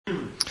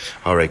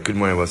All right, good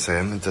morning.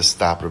 I'm going to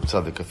stop Reb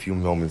Tzaddik a few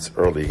moments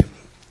early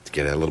to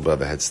get a little bit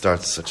of a head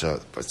start. Such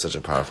a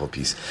powerful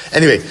piece.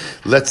 Anyway,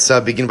 let's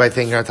begin by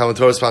thanking our Talmud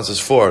Torah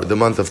sponsors for the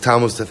month of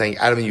Tammuz, to thank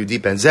Adam and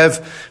Yudip and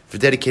Zev for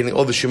dedicating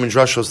all the Shuman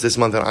Drashos this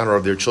month in honor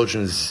of their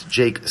children,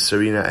 Jake,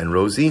 Serena, and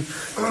Rosie.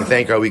 To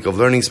thank our Week of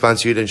Learning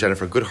sponsor, Yudah and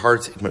Jennifer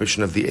Goodhart,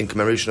 in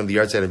commemoration of the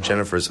yahrzeit of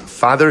Jennifer's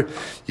father,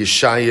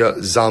 Yeshaya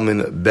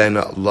Zalman Ben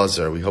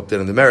Lazar. We hope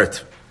that in the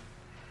merit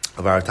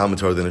of our Talmud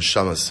Torah, the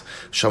Neshamas,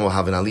 Shamo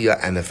have an Aliyah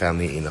and the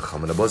family in the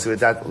Chum. And with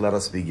that, let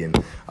us begin.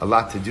 A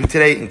lot to do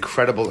today.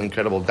 Incredible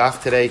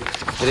daf today.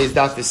 Today's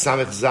daf is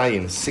Samech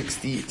Zayin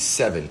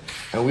 67.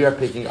 And we are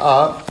picking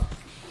up,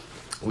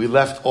 we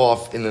left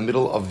off in the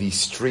middle of the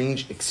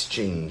strange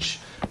exchange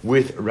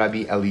with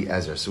Rabbi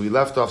Eliezer. So we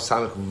left off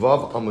Samech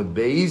Vav Amud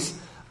Beis.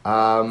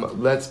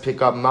 Let's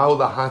pick up Ma'u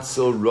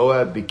Lahatzil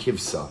Roa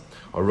B'Kivsa,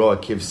 or Roa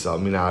Kivsa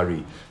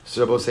Minari.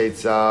 So Rabbi say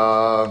it's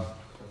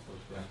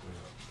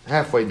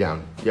halfway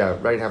down. Yeah,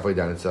 right halfway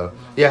down. It's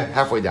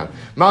halfway down.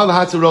 Ma'al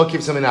Hatzuro Kiv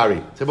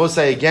Seminari. So both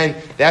say again,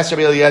 they asked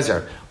Rabbi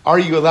Eliezer, are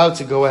you allowed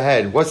to go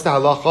ahead? What's the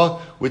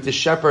halacha with the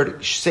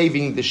shepherd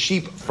saving the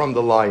sheep from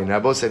the lion?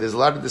 Rabbi said there's a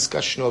lot of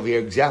discussion over here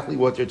exactly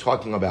what they're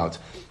talking about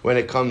when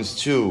it comes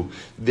to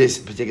this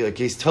particular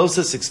case.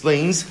 Tosas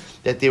explains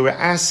that they were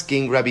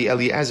asking Rabbi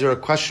Eliezer a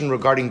question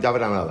regarding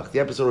David HaMelech, the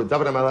episode of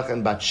David HaMelech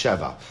and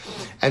Bathsheba.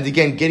 And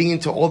again, getting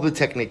into all the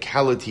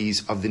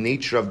technicalities of the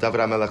nature of David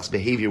HaMelech's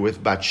behavior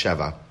with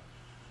Bathsheba.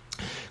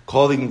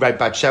 Calling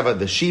Bathsheba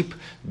the sheep,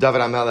 David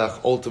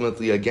HaMelech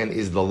ultimately again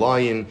is the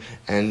lion,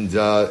 and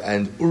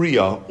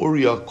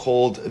Uriah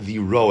called the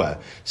roa.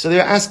 So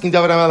they're asking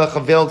David HaMelech a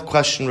veiled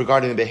question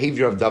regarding the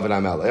behavior of David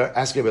HaMelech. They're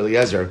asking Rabbi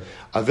Eliezer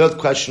a veiled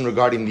question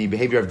regarding the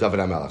behavior of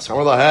David HaMelech.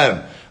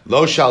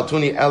 Lo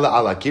shaltuni ela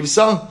ala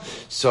kivsa.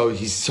 So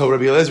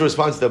Rabbi Eliezer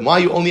responds to them, why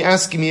are you only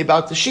asking me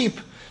about the sheep?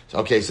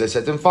 Okay, so they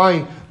said to him,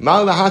 fine.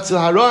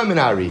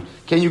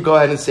 Can you go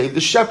ahead and save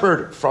the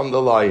shepherd from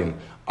the lion?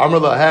 You're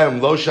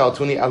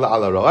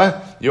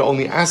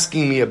only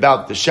asking me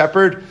about the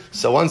shepherd.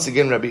 So once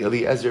again, Rabbi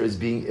Eliezer is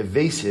being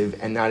evasive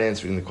and not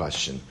answering the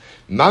question.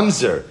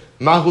 Mamzer,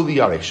 mahuli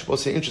yaresh. We'll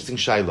say interesting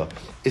shaila.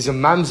 Is a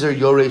mamzer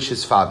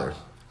yoresh's father?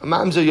 A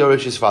mamzer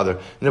yoresh's father.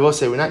 And we'll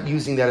say we're not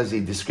using that as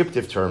a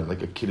descriptive term,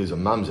 like a kid who's a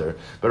mamzer,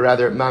 but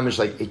rather mamish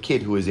like a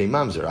kid who is a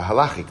mamzer, a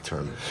halachic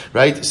term,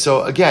 right?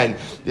 So again,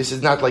 this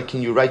is not like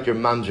can you write your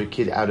mamzer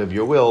kid out of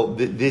your will.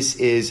 This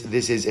is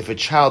if a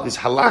child is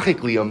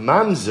halachically a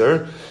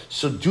mamzer,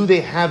 so do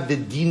they have the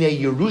dine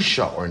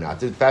Yerusha or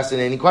not? It's a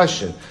fascinating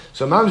question.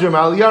 So mamzer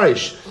mahuli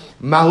yaresh,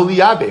 mahuli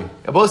yabe.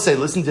 I both say,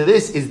 listen to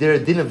this. Is there a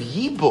din of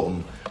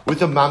yibum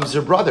with a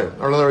mamzer brother?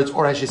 Or in other words,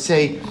 or I should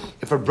say,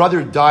 if a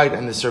brother died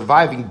and the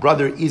surviving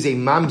brother is a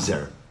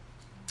mamzer,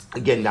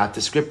 again, not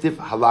descriptive,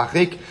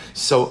 halachic.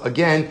 So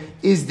again,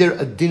 is there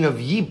a din of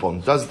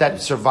yibum? Does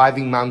that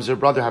surviving mamzer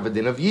brother have a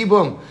din of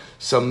yibum?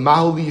 So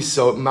mahuli,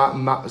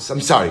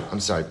 I'm sorry,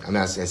 I'm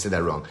asking, I said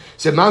that wrong.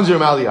 So mamzer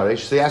mahuli yaresh.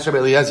 So they asked Rabbi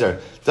Eliezer,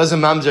 does a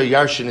mamzer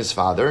yarshin his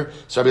father?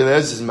 So Rabbi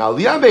Eliezer says,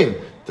 mahuli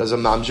yabim. Does a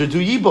mamzer do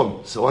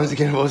yibum? So once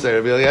again, Rabbi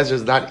Eliezer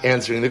is not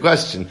answering the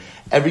question.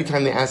 Every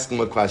time they ask him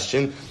a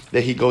question,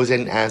 that he goes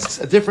in and asks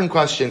a different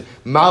question.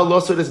 Mal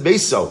loso des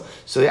beso.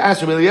 So they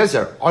ask Rabbi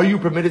Eliezer, are you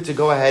permitted to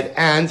go ahead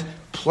and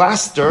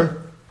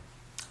plaster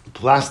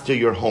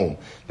your home?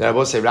 Then I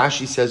will say,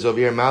 Rashi says over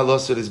here, Mal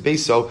loso des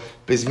beso,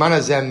 bizman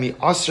hazeh mi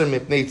asr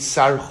mipnei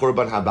tsar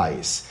churban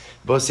habayis.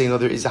 Both say,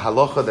 there is a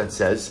halacha that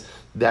says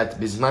that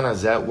bizman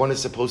hazeh, one is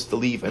supposed to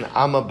leave an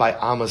amma by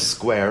amma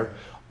square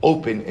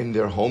open in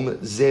their home,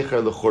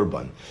 zecher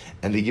lechurban.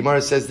 And the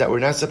Gemara says that we're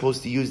not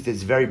supposed to use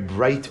this very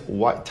bright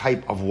white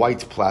type of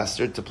white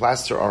plaster to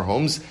plaster our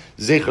homes,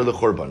 zecher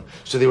lechurban.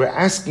 So they were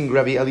asking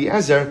Rabbi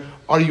Eliezer,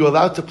 are you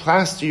allowed to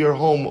plaster your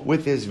home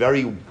with this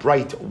very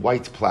bright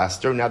white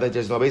plaster now that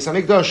there's no Beis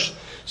HaMikdash?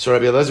 So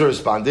Rabbi Eliezer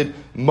responded,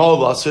 Mo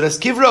l'asur es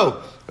kivro.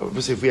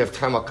 Obviously, if we have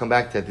time, I'll come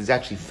back to that. It's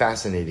actually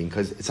fascinating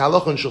because it's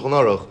halach and Shulchan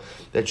Aruch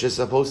that you're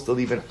supposed to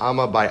leave an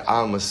amma by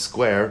amma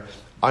square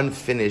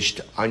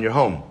unfinished on your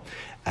home.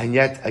 And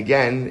yet,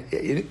 again,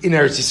 in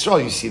Eretz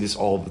Yisrael, you see this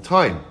all the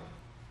time.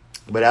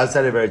 But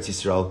outside of Eretz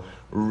Yisrael,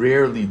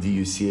 rarely do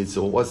you see it.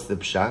 So what's the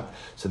pshat?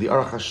 So the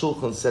Aruch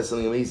HaShulchan says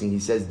something amazing. He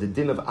says the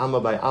din of amma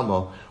by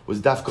amma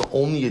was dafka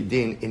only a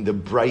din in the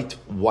bright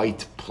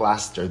white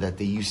plaster that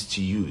they used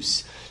to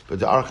use. But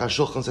the Aruch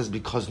HaShulchan says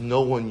because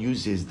no one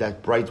uses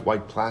that bright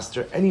white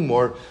plaster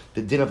anymore,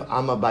 the din of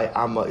amma by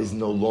amma is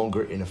no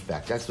longer in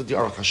effect. That's what the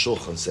Aruch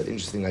HaShulchan said.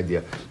 Interesting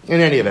idea.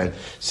 In any event,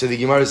 so the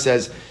Gemara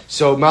says,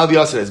 so mal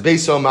v'yaser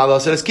beso, mal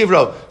v'yaser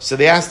kivro. So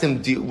they asked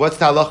him, what's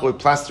the halacha with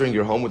plastering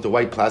your home with the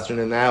white plaster?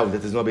 And now that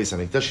there's no Beis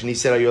HaMikdash, and he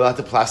said, are you allowed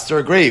to plaster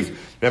a grave?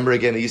 Remember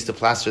again, they used to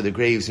plaster the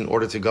graves in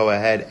order to go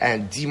ahead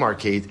and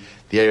demarcate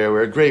the area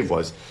where a grave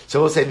was. So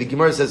we'll say the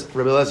Gemara says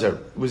Rabbi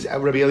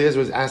Eliezer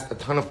was asked a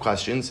ton of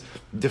questions,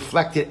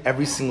 deflected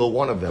every single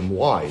one of them.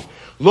 Why?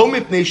 Lo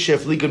mipnei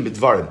shefligun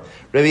b'dvarim.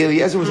 Rabbi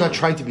Eliezer was not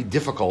trying to be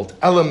difficult.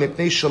 Ela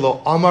mipnei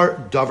shelo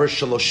amar davar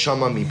shelo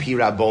shama mipi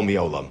rabo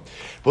miolam.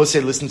 We'll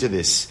say, listen to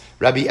this.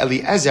 Rabbi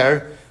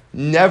Eliezer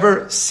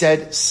never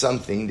said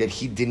something that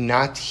he did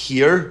not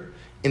hear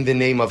in the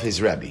name of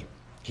his Rebbe.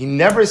 He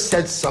never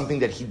said something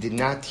that he did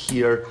not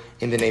hear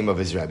in the name of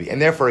his Rebbe. And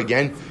therefore,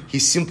 again, he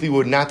simply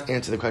would not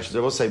answer the questions.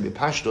 I will say,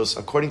 B'Pashtos,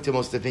 according to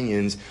most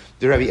opinions,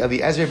 the Rabbi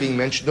Eliezer being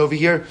mentioned over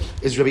here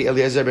is Rabbi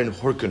Eliezer ben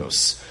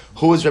Horkanus.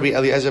 Who was Rabbi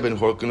Eliezer ben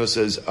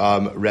Horkanus'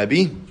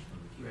 Rebbe?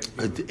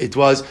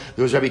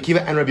 There was Rabbi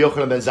Kiva and Rabbi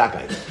Yochanan ben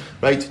Zakkai,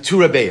 right? Two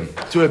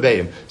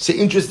Rebbeim. So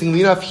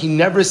interestingly enough, he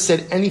never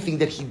said anything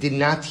that he did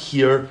not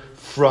hear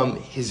from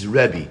his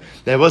Rebbe.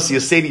 Now, you'll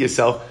say to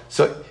yourself,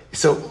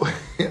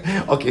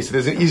 okay, so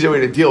there's an easier way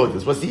to deal with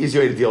this. What's the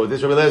easier way to deal with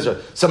this? Rabbi Eliezer,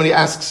 somebody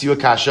asks you a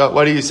kasha,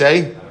 what do you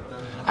say?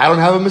 I don't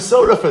have a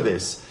Masorah for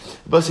this.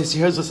 But so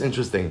here's what's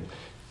interesting.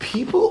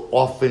 People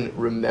often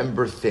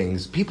remember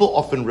things. People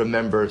often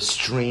remember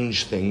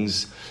strange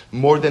things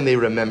more than they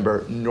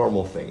remember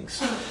normal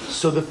things.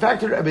 So the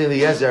fact that Rabbi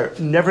Eliezer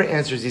never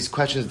answers these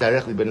questions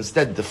directly, but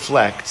instead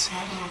deflects,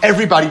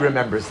 everybody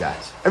remembers that.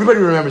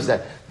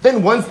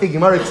 Then once the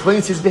Gemara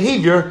explains his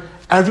behavior,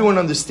 everyone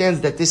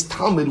understands that this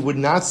Talmud would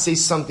not say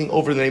something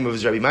over the name of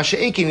his Rebbe.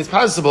 Masha'ekin, it's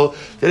possible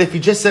that if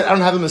he just said, I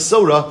don't have a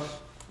Masorah,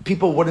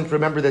 people wouldn't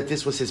remember that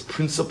this was his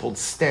principled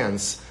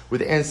stance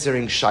with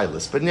answering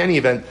shilas. But in any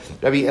event,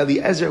 Rabbi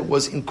Eliezer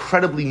was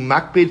incredibly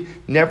makbid,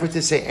 never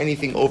to say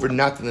anything over,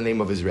 not in the name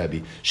of his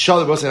Rebbe.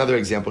 Shal was another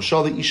example.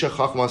 Shal Isha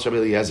Chachmas Rabbi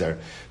Eliezer.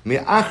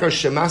 Me'achar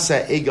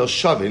shemasa egel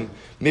shavin,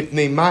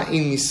 mipnei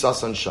ma'in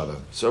misasan shavin.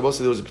 So Rabbi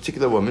there was a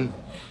particular woman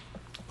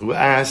who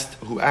asked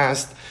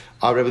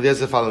Rabbi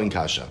Eliezer the following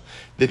kasha.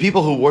 The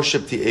people who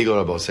worshipped the egel,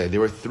 Rabbi say, there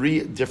were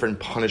three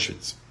different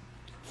punishments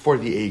for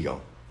the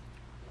egel.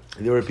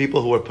 There were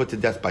people who were put to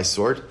death by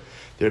sword.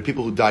 There are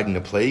people who died in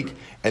a plague,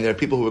 and there are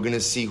people who we're going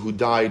to see who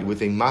died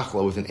with a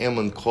machla, with an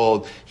ailment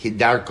called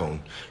hidarkon.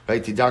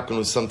 Right? Hidarkon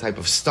was some type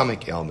of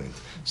stomach ailment.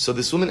 So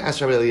this woman asked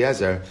Rabbi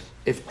Eliezer,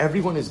 if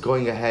everyone is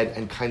going ahead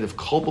and kind of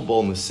culpable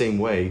in the same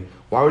way,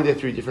 why were there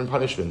three different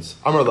punishments?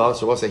 Amar Allah,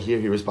 so once I hear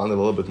he responded a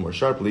little bit more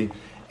sharply,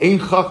 Ein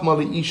chachma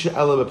li'isha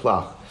ela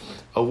beplach.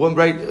 A woman,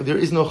 right? There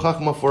is no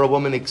chachma for a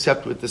woman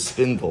except with the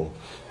spindle.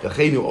 So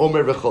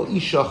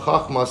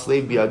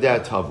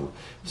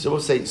we'll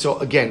say, so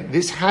again,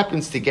 this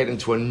happens to get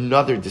into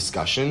another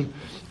discussion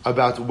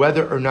about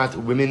whether or not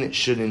women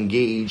should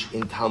engage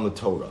in Talmud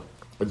Torah.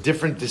 A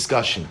different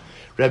discussion.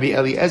 Rabbi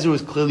Eliezer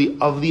was clearly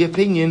of the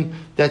opinion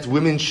that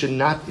women should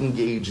not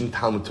engage in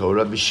Talmud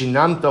Torah.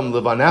 V'shinamtam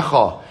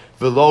levanecha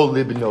v'lo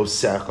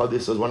libnosecha.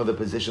 This was one of the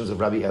positions of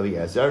Rabbi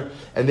Eliezer,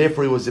 and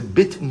therefore he was a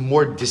bit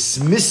more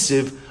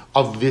dismissive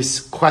of this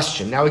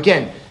question. Now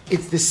again,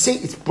 it's the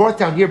same. It's brought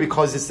down here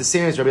because it's the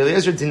same as Rabbi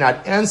Eliezer did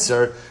not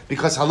answer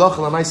because halacha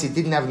lamaisa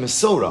didn't have a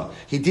Masorah.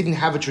 He didn't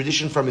have a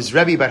tradition from his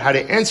Rebbe about how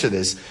to answer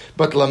this.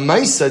 But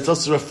lamaisa, it's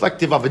also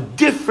reflective of a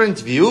different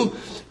view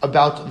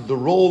about the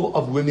role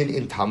of women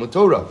in Talmud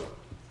Torah.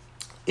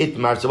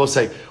 Itmar, so we'll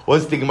say,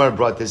 once the Gemara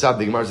brought this up,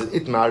 the Gemara says,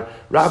 Itmar,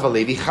 Rav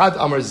Alevi, Chad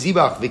Amar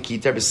Zibach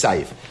V'Kiter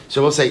B'Sayif.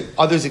 So we'll say,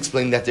 others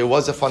explain that there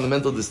was a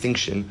fundamental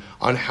distinction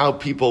on how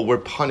people were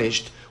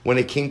punished when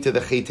it came to the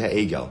Chet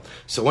HaEgel.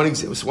 So one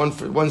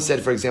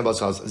said, for example,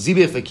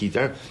 Zibach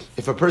V'Kiter,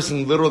 if a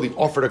person literally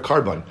offered a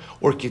carbon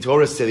or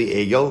Kitoras to the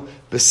Egel,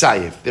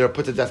 B'Sayif, they were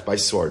put to death by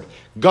sword.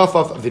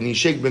 Gafaf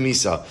V'Nishek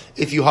B'Misa,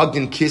 if you hugged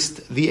and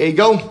kissed the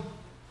Egel,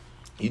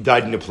 you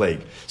died in a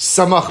plague.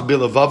 Samach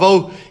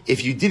bilavavo,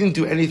 if you didn't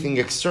do anything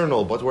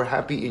external, but were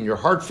happy in your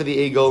heart for the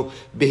egel,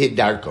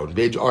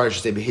 behidarkon, or I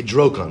should say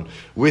behidrokon,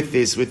 with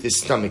this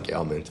stomach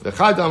ailment.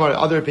 V'chad amar,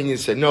 other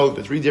opinions said no,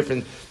 the three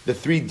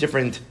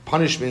different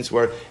punishments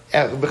were,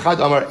 v'chad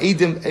amar,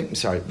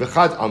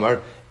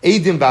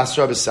 edim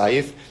basra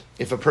b'sayif,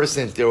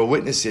 if there were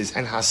witnesses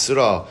and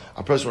hasra,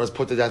 a person was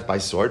put to death by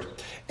sword.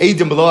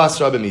 Edim below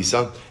hasra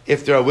b'misa,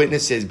 if there are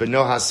witnesses but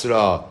no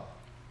hasra,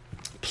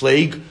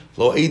 plague.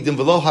 Lo edim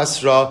v'lo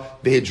hasra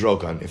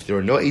behidrokan. If there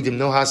are no edim,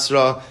 no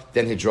hasra,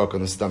 then hidrokan,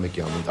 the stomach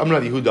ailment.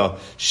 Amar Yehuda,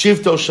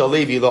 Shivto shal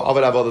Levi lo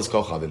avad avodas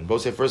kochavin.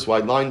 Both say first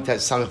wide line,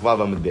 samich vav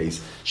amud beis.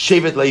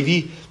 Shevet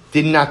Levi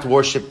did not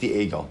worship the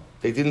egel.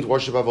 They didn't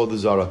worship Avodah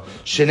Zarah.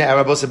 Shene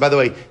Arabos. By the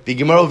way, the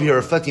Gemara over here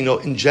reflecting,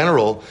 in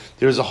general,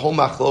 there is a whole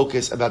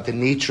machlokes about the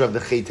nature of the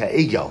Chet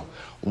HaEgel.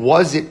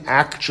 Was it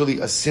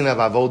actually a sin of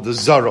Avodah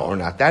Zarah or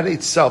not? That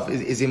itself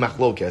is a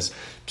machlokes.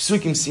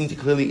 Psukim seem to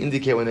clearly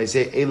indicate when they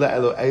say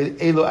Elo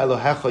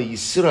Elohecha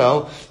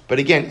Yisrael, but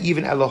again,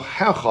 even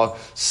Elohecha,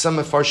 some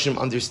Mefarshim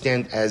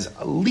understand as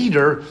a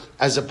leader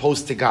as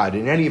opposed to God.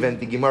 In any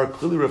event, the Gemara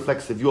clearly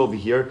reflects the view over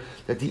here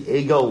that the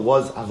Egel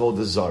was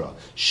Avodah Zarah.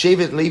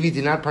 Shevet Levi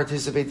did not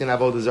participate in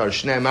Avodah Zarah.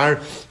 Shneimar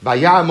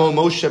Vayamo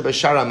Moshe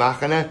B'Shara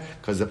Machane,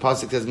 because the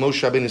pasuk says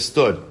Moshe Rabbeinu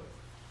stood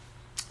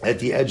at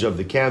the edge of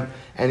the camp,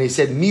 and he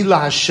said, Mila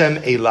Hashem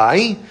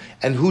Elai,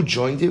 and who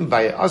joined him?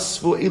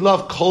 Vayasvu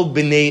Elav Kol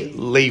B'nei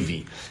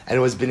Levi. And it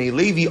was B'nei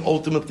Levi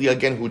ultimately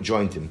again who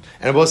joined him.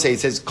 And I will say,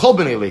 it says, Kol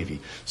B'nei Levi.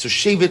 So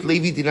Shevet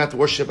Levi did not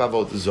worship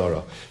Avodah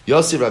Zarah.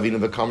 Yosef Ravina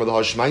V'Kamar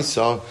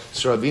L'Hashmaisa,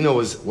 so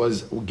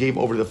Ravina gave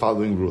over the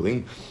following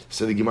ruling.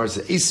 So the Gemara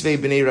says, Isvei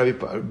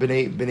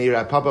B'nei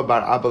Rav Papa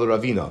Bar Abba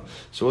Ravina.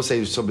 So we'll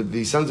say, so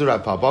the sons of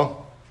Rav Papa,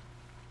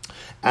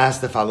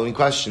 asked the following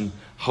question.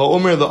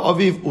 Ha'omer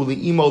la'aviv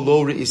uli'imo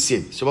lo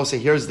re'isiv. So we'll say,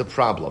 here's the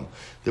problem.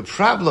 The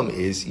problem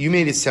is, you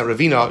made it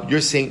Saravina,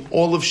 you're saying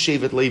all of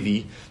Shevet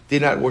Levi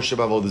did not worship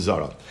Avodah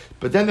Zarah.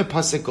 But then the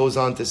pasuk goes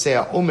on to say,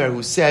 Omer,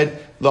 who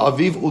said,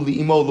 la'aviv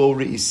uli'imo lo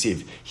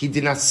re'isiv. He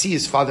did not see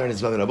his father and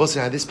his mother. Now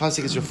this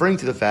pasuk is referring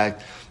to the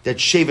fact that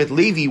Shevet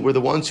Levi were the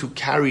ones who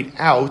carried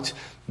out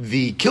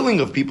the killing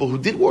of people who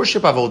did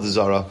worship Avodah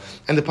Zarah.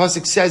 And the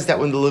pasuk says that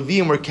when the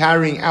Leviim were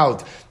carrying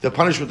out the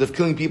punishment of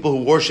killing people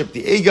who worshipped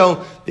the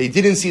Egel, they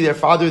didn't see their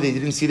father, they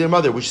didn't see their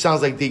mother, which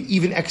sounds like they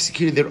even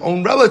executed their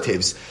own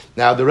relatives.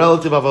 Now, the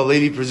relative of a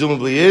Levi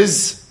presumably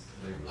is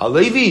a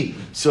Levi.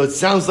 So it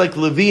sounds like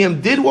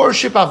Leviim did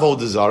worship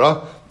Avodah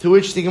Zarah, to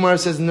which the Gemara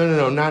says,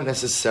 no, not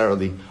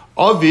necessarily.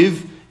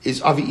 Aviv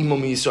is Avi Imo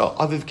Yisrael.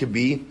 Aviv could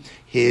be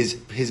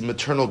his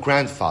maternal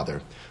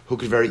grandfather, who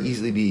could very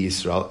easily be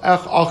Yisrael.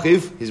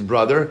 Achiv, his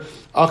brother.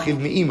 Achiv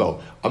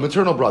Me'imo, a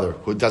maternal brother,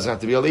 who doesn't have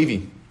to be a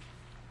Levi.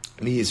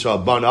 Mi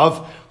Yisrael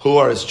Banav, who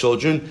are his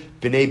children.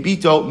 Bnei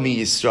Bito Mi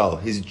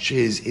Yisrael,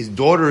 his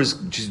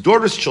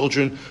daughter's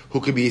children, who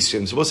could be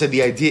Yisrael. So we'll say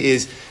the idea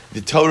is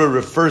the Torah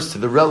refers to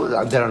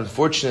that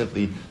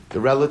unfortunately the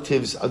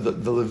relatives of the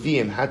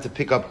Leviim had to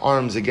pick up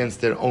arms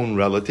against their own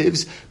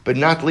relatives, but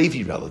not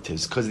Levi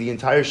relatives, because the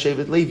entire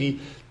Shevet Levi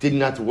did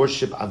not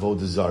worship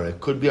Avodah Zarah.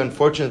 It could be,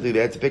 unfortunately, they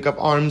had to pick up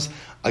arms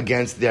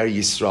against their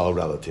Yisrael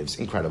relatives.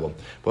 Incredible.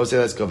 But we'll say,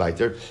 let's go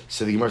weiter.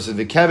 So the Gemara says,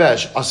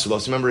 V'kevesh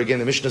asulos. Remember again,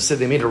 the Mishnah said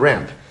they made a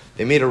ramp.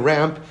 They made a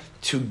ramp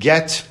to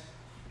get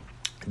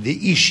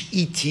the Ish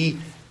Iti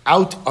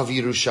out of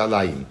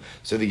Yerushalayim.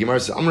 So the Gemara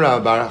says,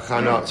 Amra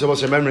Barachana. So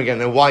let's remember again,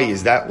 and why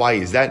is that?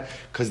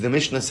 Because the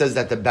Mishnah says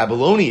that the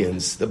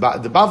Babylonians, the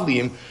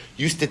Bavliim,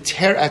 used to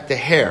tear at the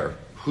hair.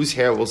 Whose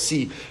hair? We'll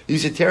see. They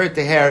used to tear at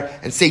the hair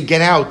and say,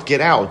 "Get out, get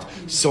out."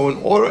 So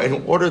in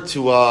order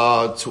to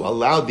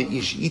allow the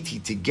Ish Iti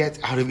to get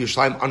out of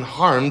Yerushalayim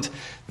unharmed,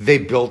 they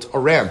built a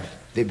ramp.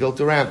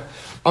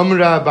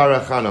 Amra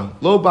Barachana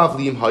lo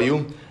Bavliim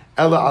hayu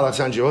ela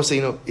Alexandria.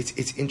 Also,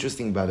 it's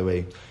interesting, by the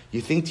way.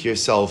 You think to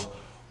yourself,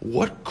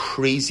 what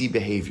crazy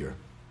behavior?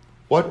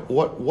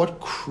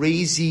 What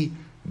crazy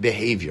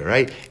behavior,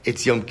 right?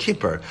 It's Yom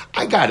Kippur.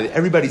 I got it.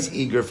 Everybody's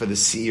eager for the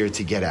seer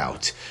to get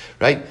out,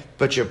 right?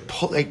 But you're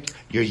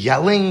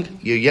yelling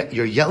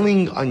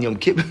on Yom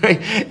Kippur. Right?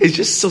 It's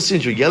just so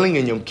strange. You're yelling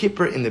on Yom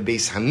Kippur in the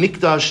Beis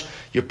Hamikdash.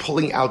 You're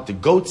pulling out the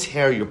goat's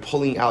hair. You're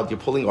pulling out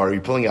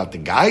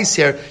the guy's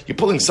hair. You're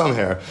pulling some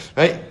hair,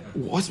 right?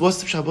 What's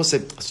the Shabbos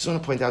said? I just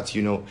want to point out to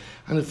you. I don't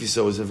know if you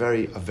saw. It was a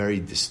very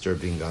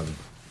disturbing.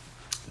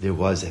 There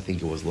was, I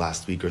think it was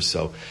last week or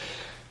so.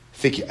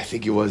 I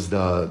think it was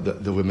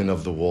the women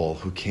of the wall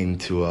who came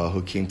to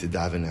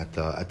daven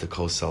at the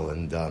Kosel,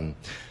 and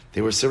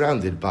they were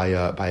surrounded by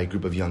a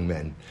group of young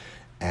men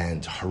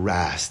and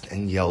harassed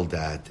and yelled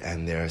at,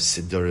 and their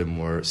siddurim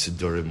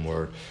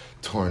were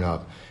torn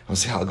up.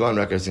 I'll go on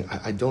record saying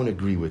I don't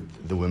agree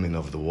with the women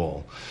of the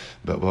wall,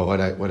 but what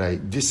I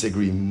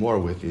disagree more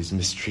with is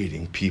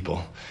mistreating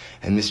people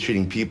at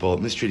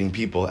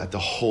the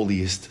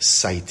holiest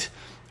site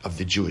of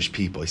the Jewish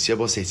people. You see, I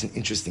will say it's an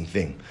interesting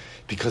thing,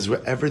 because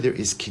wherever there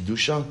is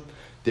Kedusha,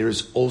 there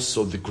is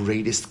also the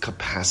greatest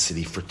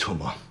capacity for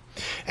Tumah.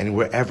 And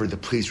wherever the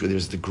place where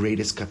there's the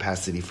greatest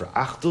capacity for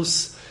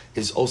Achdus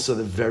is also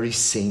the very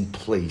same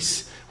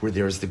place where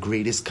there is the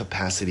greatest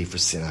capacity for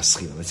Sinas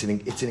Chilam.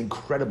 It's an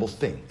incredible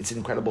thing. It's an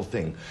incredible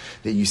thing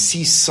that you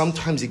see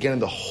sometimes, again, in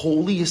the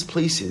holiest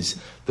places,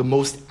 the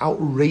most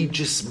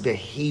outrageous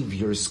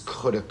behaviors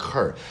could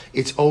occur.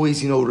 It's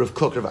always, Rav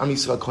Kook, Rav Am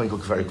Yisrael Kohen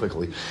Kook, very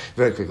quickly,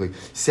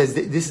 says,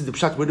 this is the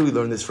pshat. Where do we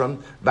learn this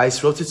from?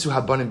 Vayisrotetzu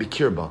habanim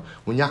b'kirba.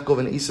 When Yaakov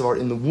and Esau are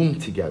in the womb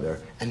together,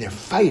 and they're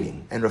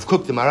fighting. And Rav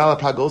Kook, the Maharal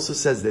HaPraga, also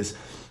says this,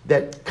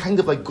 that kind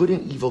of like good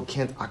and evil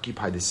can't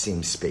occupy the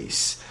same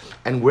space.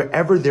 And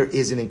wherever there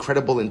is an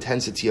incredible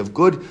intensity of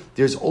good,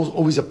 there's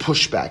always a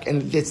pushback.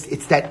 And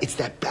it's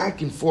that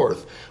back and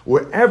forth.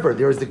 Wherever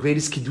there is the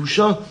greatest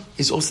Kedusha,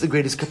 is also the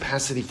greatest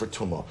capacity for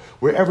Tumah.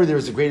 Wherever there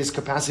is the greatest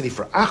capacity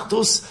for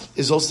Achdus,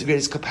 is also the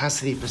greatest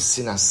capacity for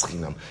Sinas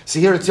Chinam. So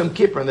here it's Yom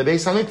Kippur in the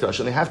Beis HaMikdash,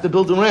 and they have to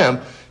build a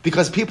ramp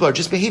because people are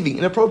just behaving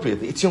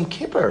inappropriately. It's Yom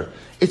Kippur.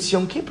 Let's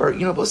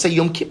say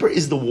Yom Kippur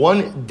is the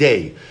one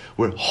day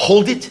where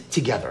hold it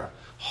together.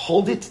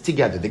 Hold it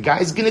together. The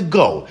guy's going to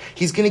go.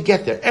 He's going to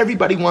get there.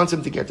 Everybody wants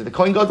him to get there. The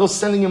Kohen Gadol is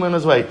sending him on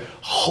his way.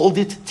 Hold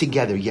it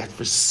together. Yet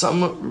for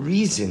some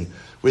reason,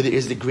 where there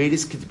is the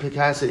greatest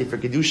capacity for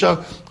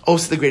Kedusha,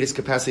 also the greatest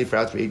capacity for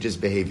outrageous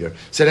behavior.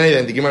 So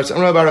anyway, the Gemara says,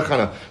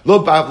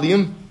 Lo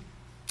Bavliim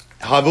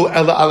havu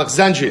ela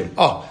Alexandrian.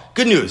 Oh,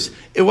 good news.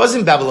 It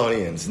wasn't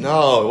Babylonians.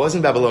 No, it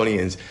wasn't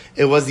Babylonians.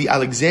 It was the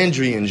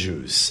Alexandrian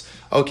Jews.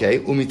 Okay.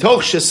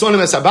 Umitoch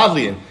shesonim es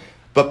Bavliim.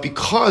 But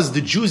because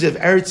the Jews of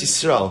Eretz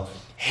Yisrael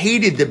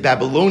hated the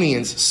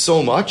Babylonians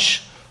so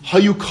much,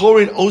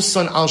 Hayukorin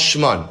Osan al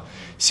Shman.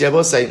 See, I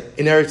will say,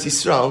 in Eretz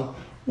Yisrael,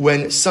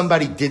 when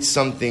somebody did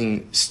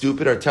something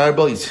stupid or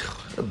terrible, he's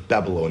a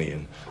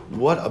Babylonian.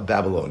 What a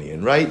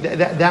Babylonian, right?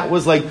 That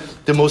was like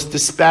the most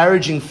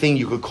disparaging thing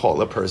you could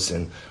call a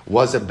person,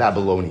 was a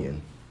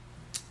Babylonian.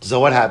 So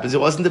what happens?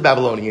 It wasn't the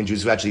Babylonian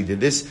Jews who actually did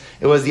this.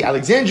 It was the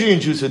Alexandrian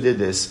Jews who did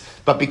this.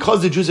 But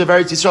because the Jews of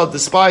Eretz Yisrael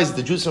despised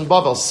the Jews from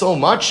Babel so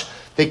much,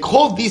 they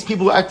called these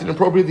people who acted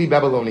inappropriately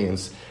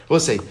Babylonians. We'll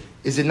say,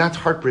 is it not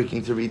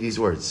heartbreaking to read these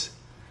words?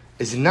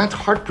 Is it not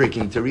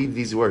heartbreaking to read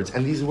these words?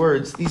 And these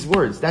words,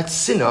 that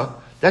sinah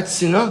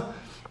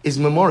is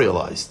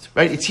memorialized,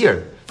 right? It's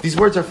here. These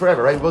words are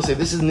forever, right? We'll say,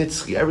 this is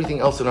nitzchi.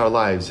 Everything else in our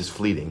lives is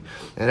fleeting.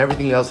 And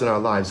everything else in our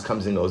lives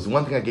comes and goes.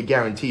 One thing I can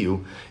guarantee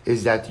you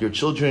is that your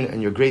children and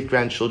your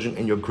great-grandchildren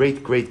and your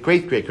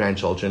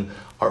great-great-great-great-grandchildren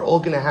are all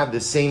going to have the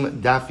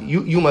same daf,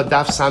 yuma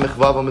daf samich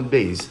vav amud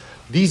beis.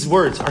 These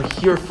words are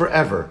here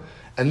forever.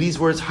 And these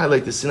words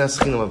highlight the sinas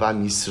chinam of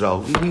Am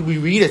Yisrael. We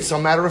read it so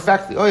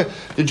matter-of-factly. Oh yeah,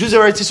 the Jews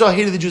of Eretz Yisrael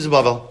hated the Jews of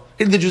Babel.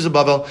 Hated the Jews of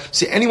Babel.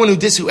 See, anyone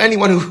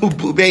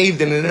who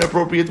behaved in an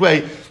inappropriate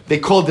way, they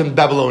called them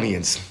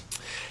Babylonians.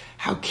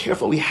 How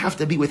careful we have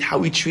to be with how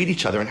we treat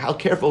each other, and how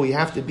careful we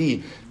have to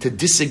be to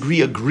disagree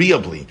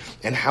agreeably,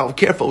 and how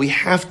careful we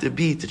have to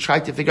be to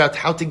try to figure out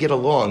how to get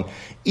along,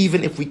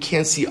 even if we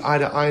can't see eye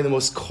to eye in the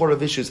most core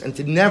of issues, and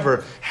to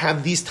never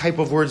have these type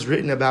of words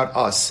written about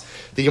us.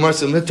 The Gemara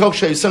says, Tanya,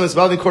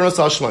 Rabbi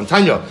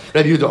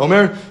Yehuda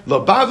Omer,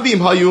 Lo Bavlim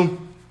Hayu,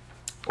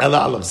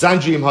 Ela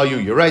Alexandrium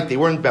Hayu. You're right, they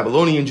weren't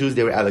Babylonian Jews,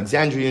 they were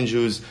Alexandrian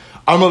Jews.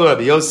 Amar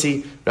Rabbi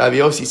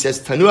Yossi says,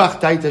 Tanuach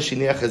daita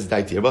shineach es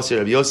daiti.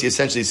 Rabbi Yossi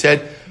essentially said,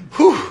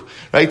 whew,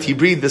 right? He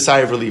breathed a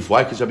sigh of relief.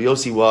 Why? Because Rabbi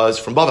Yossi was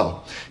from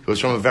Babel. He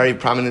was from a very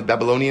prominent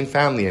Babylonian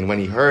family. And when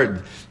he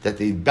heard that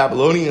the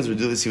Babylonians would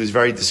do this, he was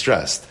very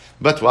distressed.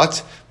 But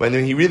what? When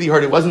he really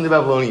heard it wasn't the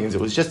Babylonians,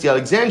 it was just the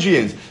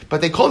Alexandrians.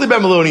 But they called the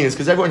Babylonians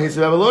because everyone hates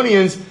the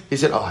Babylonians. He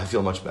said, I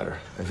feel much better.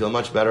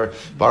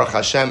 Baruch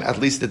Hashem, at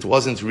least it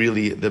wasn't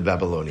really the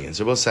Babylonians.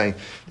 So we're saying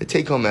the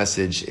take-home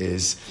message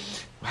is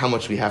how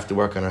much we have to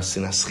work on our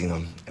sinas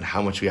chinam, and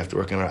how much we have to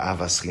work on our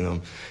avas chinam,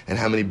 and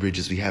how many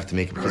bridges we have to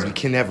make, because we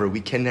can never,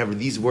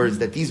 these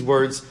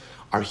words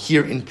are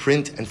here in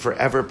print and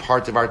forever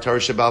part of our Torah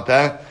Shebaal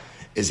Peh,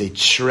 is a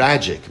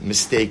tragic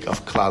mistake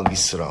of Klal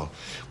Yisrael.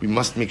 We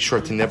must make sure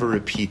to never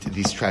repeat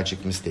these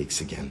tragic mistakes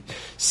again.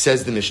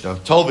 Says the Mishnah,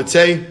 Tol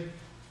v'tzei,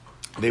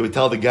 they would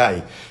tell the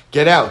guy,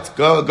 get out,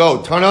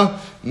 go, Tana,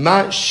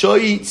 ma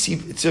shoyi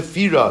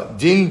tzefira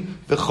din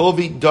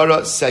v'chovi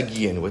dara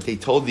sagiyin. What they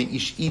told the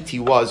Ish'iti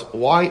was,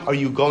 why are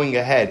you going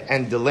ahead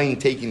and delaying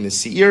taking the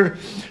seir,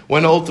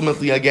 when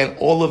ultimately, again,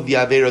 all of the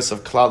averos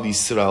of Klal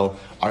Yisrael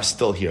are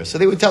still here. So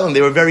they would tell him,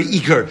 they were very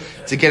eager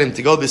to get him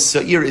to go. The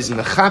seir is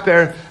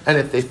mechaper, and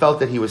if they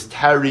felt that he was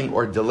tarrying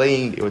or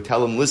delaying, they would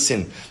tell him,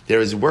 listen,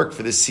 there is work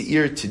for the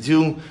seir to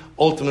do,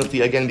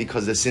 ultimately, again,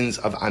 because the sins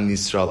of Am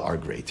Yisrael are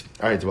great.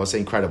 All right, well, say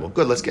incredible.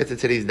 Good, let's get to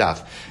today's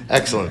daf.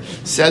 Excellent.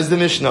 Says the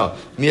Mishnah,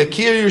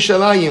 Miakir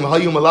Yerushalayim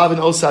hayu malavin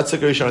osat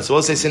sukkah rishon. So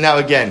we'll say, so now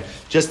again,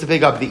 just to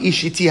pick up, the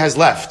Ishiti has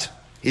left.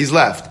 He's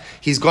left.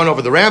 He's gone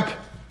over the ramp.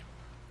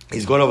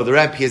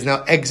 He has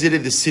now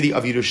exited the city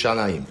of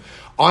Yerushalayim.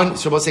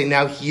 So we'll say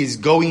now he is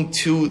going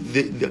to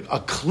a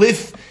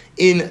cliff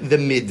in the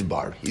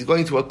midbar. He's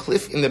going to a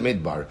cliff in the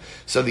midbar.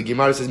 So the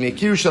Gemara says,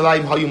 Me'ekir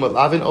Yerushalayim hayu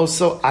malavin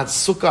also ad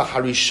sukkah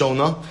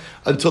harishona,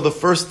 until the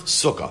first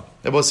sukkah.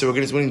 We'll say we're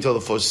going to wait until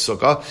the first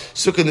sukkah.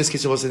 Sukkah in this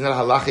case, we'll say not a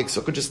halachic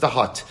sukkah, just a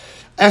hut.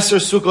 Eser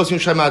sukkos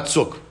Yerushalayim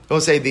tzuk. We'll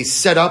say they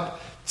set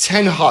up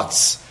 10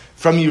 huts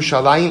from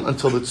Yerushalayim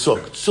until the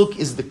tzuk. Tzuk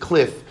is the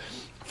cliff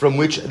from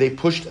which they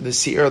pushed the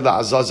Seir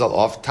LaAzazel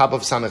off, top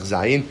of Samech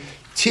Zayin.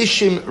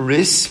 Tishim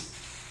Ris,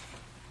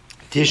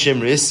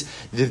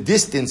 the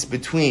distance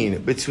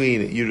between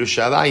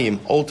Yerushalayim,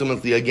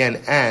 ultimately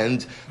again,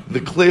 and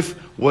the cliff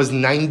was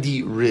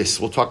 90 Ris.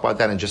 We'll talk about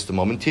that in just a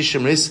moment.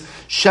 Tishim Ris,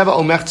 Sheva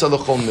Omechza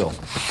L'chol Mil.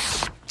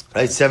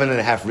 Right,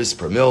 7.5 Ris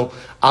per mil.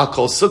 Al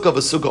Kol Sukkah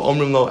V'Sukkah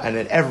Omrim Lo, and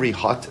at every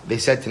hut, they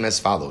said to him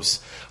as follows.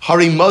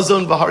 Hari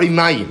Mazon V'Hari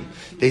Mayim.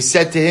 They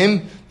said to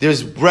him,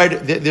 there's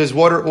bread, there's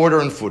water,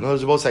 and food. In other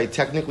words, both say,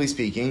 technically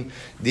speaking,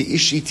 the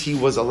Ishiti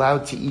was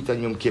allowed to eat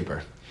on Yom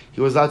Kippur.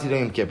 He was allowed to eat on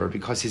Yom Kippur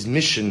because his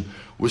mission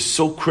was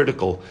so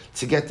critical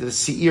to get to the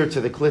Seir,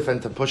 to the cliff,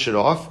 and to push it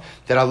off,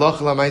 that Allah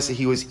L'Maisa,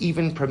 he was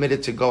even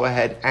permitted to go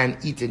ahead and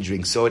eat and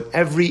drink. So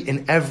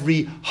in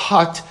every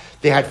hut,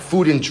 they had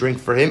food and drink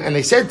for him, and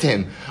they said to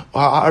him,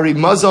 Hari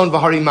Mazon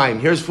V'Hari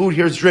Mayim, here's food,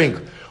 here's drink.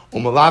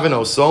 Umalavin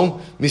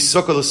also,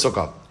 Misukkah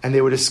L'Sukkah. And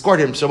they would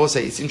escort him. So we'll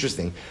say, it's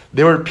interesting.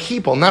 There were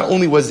people, not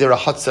only was there a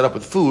hut set up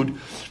with food,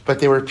 but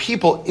there were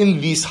people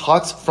in these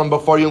huts from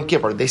before Yom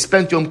Kippur. They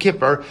spent Yom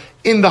Kippur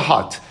in the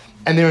hut.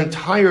 And their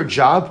entire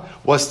job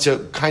was to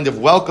kind of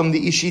welcome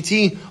the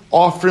Ishiti,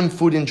 offer him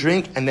food and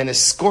drink, and then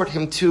escort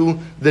him to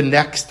the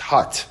next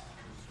hut.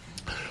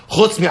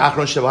 Chutz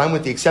mi'achron shevayim,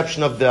 with the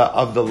exception of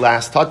the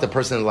last hut, the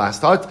person in the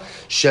last hut,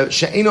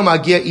 she'eno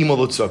magia imo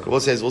lutzuk.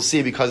 We'll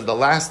see, because the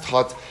last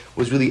hut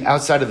was really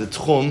outside of the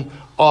tchum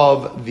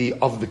of the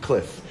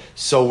cliff.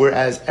 So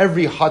whereas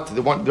every hut,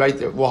 the one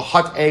right, well,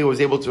 hut A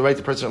was able to, right,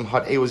 the person from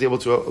hut A was able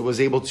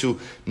to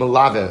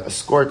malave,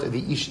 escort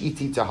the ish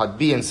iti to hut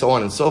B, and so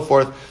on and so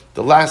forth.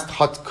 The last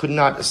hut could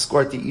not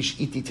escort the ish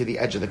iti to the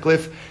edge of the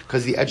cliff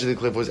because the edge of the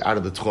cliff was out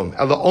of the tchum.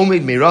 Ela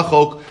omed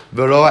meirachok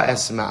v'roa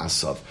es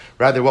ma'asav.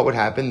 Rather, what would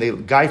happen? The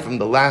guy from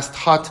the last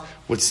hut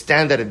would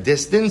stand at a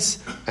distance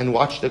and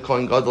watch the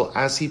Kohen Gadol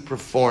as he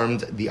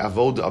performed the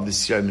avodah of the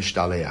Siyar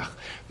Mishtaleach.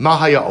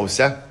 Mahaya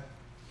Oseh.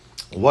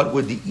 What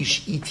would the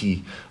ish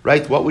iti,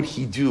 right? What would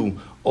he do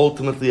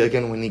ultimately,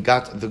 again, when he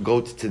got the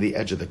goat to the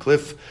edge of the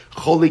cliff?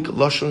 Cholik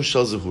lashon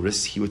shel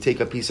zehuris. He would take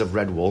a piece of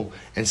red wool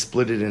and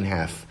split it in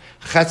half.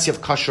 Chatziav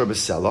kasher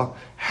b'sela.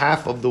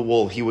 Half of the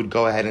wool he would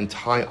go ahead and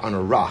tie on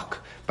a rock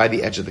by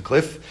the edge of the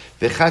cliff.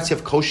 The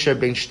chatziav kosher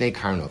ben shnei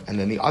karnov. And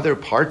then the other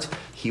part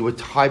he would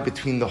tie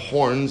between the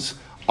horns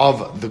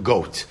of the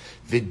goat.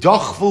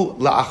 V'dochvu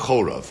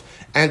la'achorov.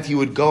 And he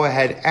would go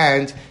ahead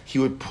and he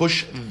would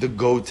push the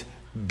goat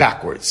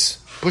backwards.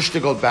 Push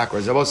the goat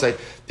backwards. I will say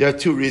there are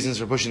two reasons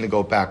for pushing the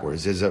goat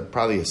backwards. There's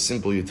probably a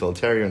simple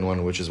utilitarian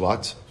one, which is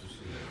what?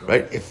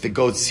 Right? If the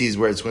goat sees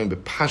where it's going to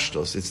be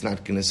pashtos, it's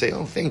not going to say,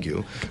 oh, thank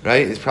you.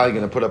 Right? It's probably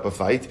going to put up a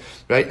fight.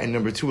 Right? And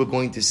number two, we're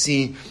going to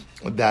see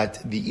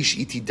that the Ish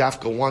Iti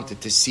Dafka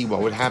wanted to see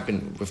what would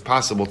happen, if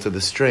possible, to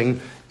the string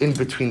in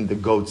between the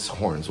goat's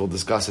horns. We'll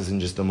discuss this in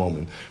just a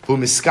moment.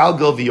 And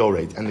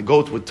the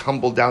goat would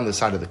tumble down the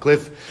side of the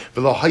cliff.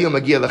 By the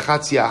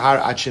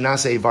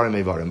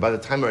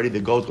time already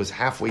the goat was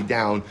halfway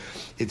down,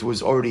 it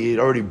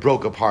already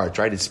broke apart,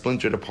 right? It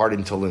splintered apart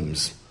into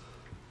limbs.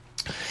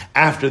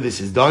 After this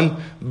is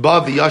done, now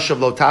the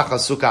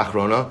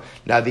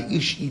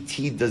Ish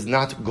Iti does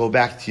not go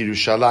back to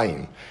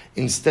Yerushalayim.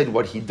 Instead,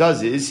 what he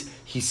does is,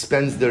 he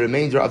spends the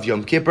remainder of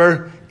Yom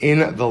Kippur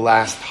in the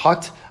last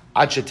hut,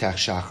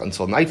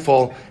 until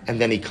nightfall, and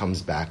then he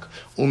comes back.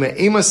 And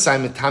I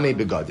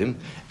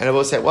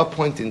will say, at what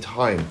point in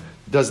time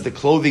does the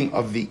clothing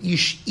of the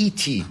Ish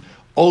Iti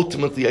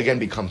ultimately again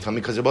become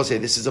tummy? Because I will say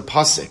this is a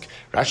pasuk.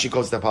 Rashi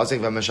calls the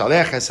pasuk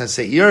v'meshalech es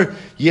haseir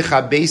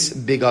yichabeis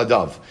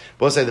bigadav.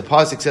 We'll say the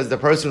pasuk says the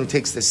person who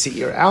takes the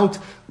seir out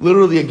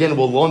literally again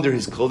will launder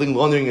his clothing.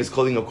 Laundering his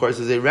clothing, of course,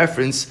 is a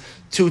reference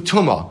to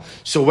tuma.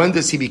 So when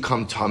does he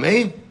become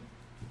tamei?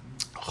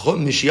 As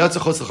soon as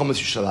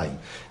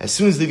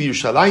they leave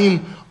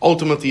Yerushalayim,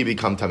 ultimately you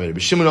become Tamei. Rabbi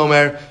Shimon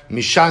Omer,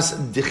 Mishas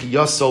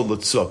Dichyaso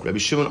Lutzuk. Rabbi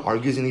Shimon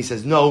argues and he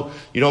says, no,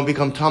 you don't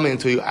become Tamei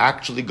until you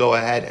actually go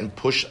ahead and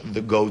push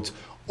the goat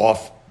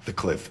off the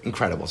cliff.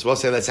 Incredible. So we'll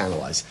say, let's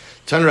analyze.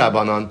 Tan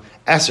Rabbanon,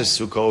 Eser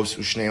Sukkos,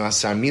 Ushnei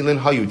Asar Milin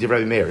Hayu, Div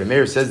Rabbi Meir. Rabbi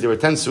Meir says there were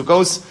 10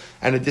 Sukkos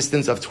and a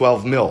distance of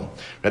 12 mil.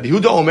 Rabbi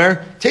Huda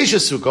Omer, Tesha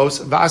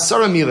Sukkos,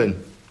 Va'asara Milin.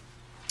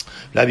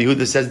 Rabbi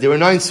Yehuda says there were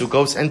 9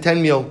 sukkos and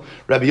 10 mil.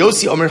 Rabbi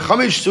Yossi Omer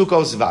Chamish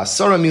sukkos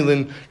va'asara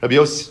milin. Rabbi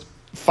Yossi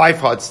 5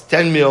 huts,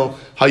 10 mil.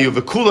 Hayu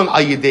v'kulan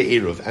ayidei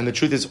eruv. And the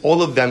truth is,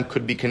 all of them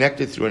could be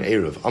connected through an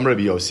eruv. Am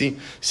Rabbi Yossi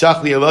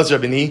Sachli Elazar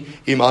b'ni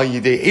im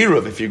ayidei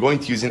eruv. If you're going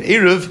to use an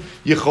eruv,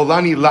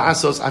 yicholani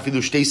la'asos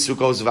afilu shtei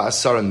sukkos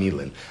va'asara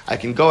milin. I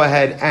can go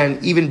ahead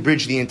and even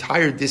bridge the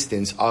entire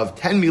distance of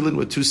 10 milin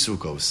with 2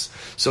 sukkos.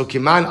 So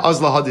kiman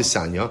azla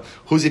hadisanya,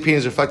 whose opinion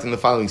is reflected in the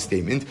following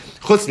statement.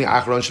 Chutzni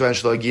achron shvan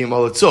shlagim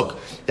olatzuk.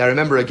 Now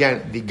remember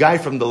again, the guy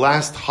from the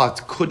last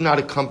hut could not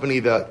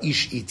accompany the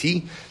ish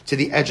iti to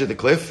the edge of the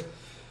cliff.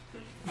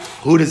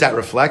 Who does that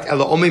reflect? He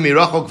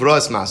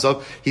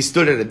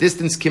stood at a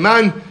distance.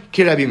 Kiman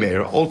ki Rabbi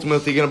Meir.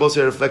 Ultimately, again, both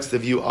reflects the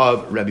view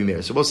of Rabbi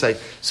Meir. So we'll say,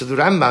 so the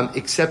Rambam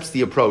accepts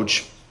the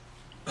approach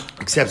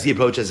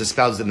as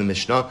espoused in the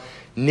Mishnah,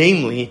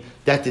 namely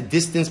that the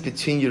distance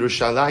between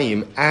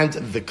Yerushalayim and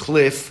the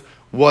cliff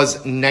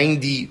was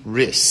 90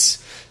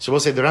 ris. So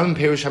we'll say the Rambam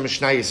Perush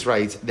HaMishnayos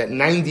writes that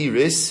 90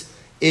 ris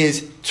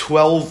is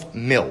 12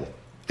 mil.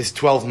 Is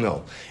 12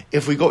 mil.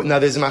 If we go, now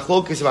there's a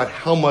machlokes about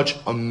how much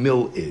a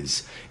mil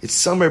is. It's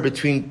somewhere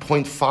between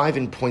 0.5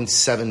 and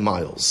 0.7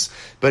 miles.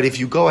 But if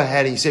you go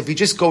ahead and you say, if you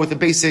just go with the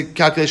basic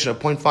calculation of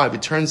 0.5,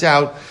 it turns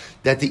out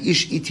that the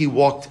Ish Iti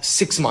walked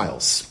 6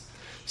 miles.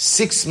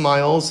 6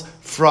 miles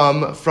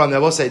from I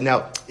will say,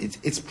 now,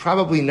 it's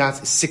probably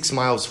not 6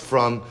 miles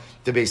from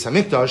the Beis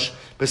HaMikdash,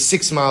 but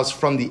 6 miles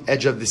from the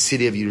edge of the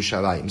city of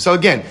Yerushalayim. So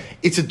again,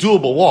 it's a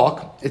doable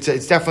walk.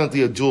 It's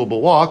definitely a doable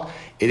walk.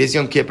 It is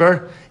Yom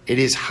Kippur. It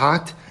is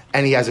hot,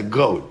 and he has a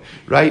goat,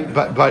 right?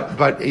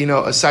 But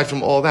aside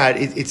from all that,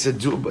 it's a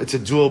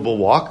doable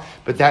walk.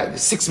 But that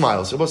 6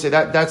 miles. So we'll say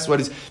that's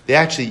what is. They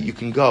actually, you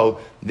can go.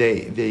 There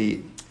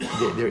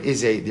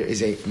is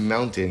a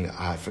mountain.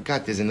 I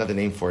forgot. There's another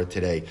name for it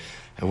today.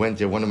 I went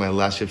there. One of my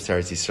last trips to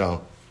Eretz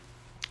Yisrael.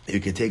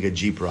 You could take a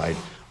jeep ride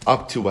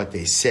up to what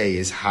they say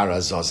is Har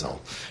HaZazel,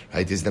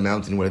 right? This is the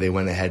mountain where they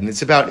went ahead, and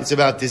it's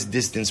about this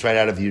distance right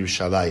out of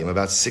Yerushalayim,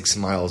 about 6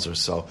 miles or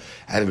so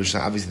out of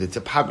Yerushalayim. Obviously, the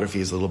topography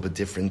is a little bit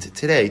different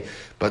today,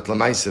 but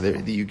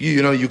Lamaisa,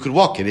 you could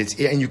walk it,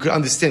 and you could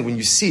understand when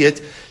you see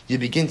it, you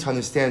begin to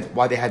understand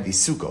why they had these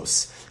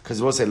sukkos.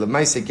 Because we'll say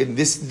Lamaisa, again,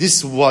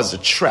 this was a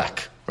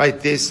trek.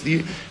 Right,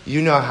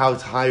 you know how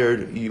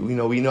tired we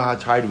know how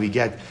tired we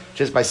get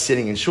just by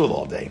sitting in shul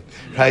all day,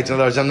 right? In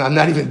other words, I'm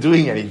not even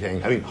doing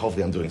anything. I mean,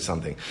 hopefully I'm doing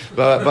something,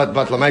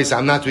 but Lamaisa,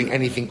 I'm not doing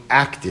anything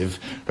active,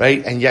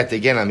 right? And yet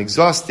again, I'm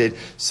exhausted.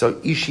 So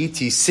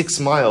Ishiti, 6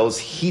 miles,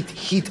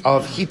 heat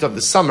of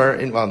the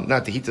summer,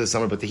 not the heat of the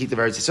summer, but the heat of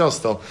Eretz Yisrael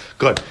still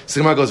good. So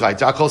Gemara goes right.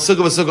 So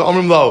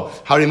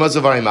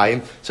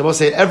we'll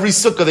say every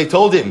sukkah they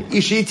told him,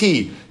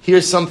 Ishiti,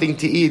 here's something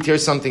to eat,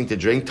 here's something to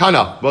drink.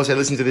 Tana, we'll say,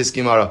 listen to this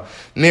Gemara.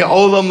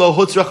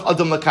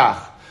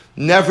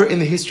 Never in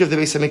the history of the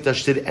Beis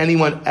HaMikdash did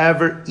anyone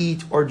ever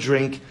eat or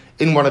drink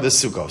in one of the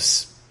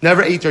sukkos.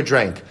 Never ate or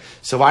drank.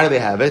 So why do they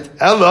have it?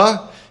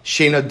 Ella,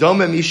 sheina dome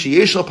mishi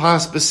yeshel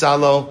pas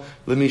besalo,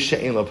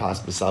 lemisha ein lo pas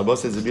besalo.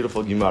 Both says a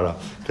beautiful Gemara.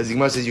 Because the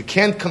Gemara says you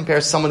can't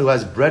compare someone who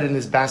has bread in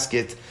his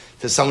basket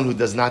to someone who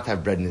does not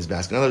have bread in his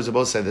basket. In other words,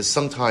 both say that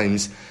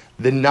sometimes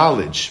the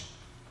knowledge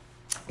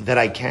that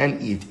I can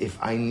eat if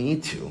I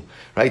need to,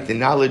 right? The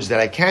knowledge that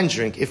I can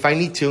drink if I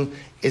need to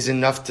is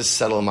enough to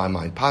settle my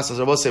mind. Pastor,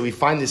 I will say we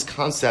find this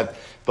concept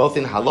both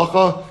in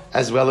halacha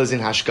as well as in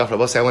hashkafa. I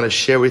will say I want to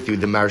share with you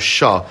the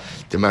Marsha.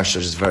 The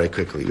Marsha just very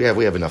quickly.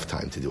 We have enough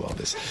time to do all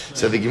this.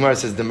 So the Gemara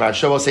says the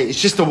Marsha will say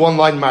it's just a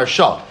one-line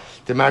Marsha.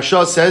 The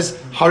Marsha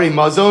says Hari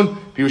Mazon,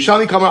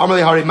 B'Yerushalmi Kamar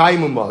Amarli Hari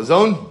Mayim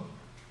Mazon.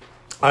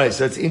 All right,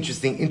 so it's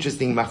interesting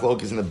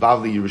machlok is in the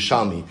Bavli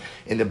Yerushalmi.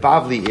 In the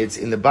Bavli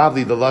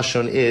the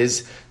lashon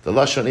is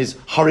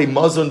Hari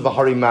Mazon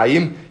v'Hari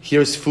Mayim.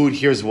 Here's food,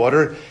 here's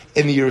water.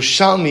 In the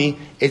Yerushalmi,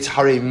 it's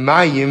Hari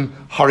Mayim,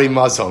 Hari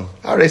Mazon.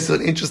 All right, so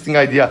an interesting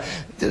idea.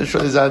 There's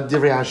a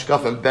divrei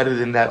hashkafa better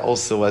than that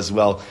also as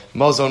well.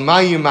 Mazon,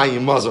 Mayim,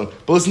 Mazon.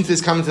 But listen to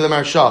this comment to the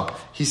Marsha.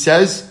 He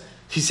says,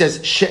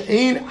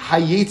 She'ein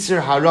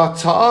hayetzer hara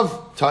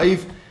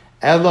ta'if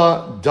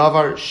ela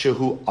davar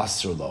shehu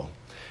asrlo.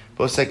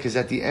 Because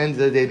at the end of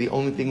the day, the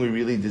only thing we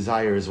really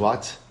desire is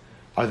what?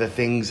 Are the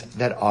things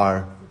that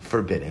are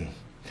forbidden.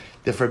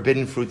 The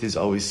forbidden fruit is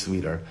always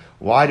sweeter.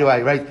 Why do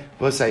I, right?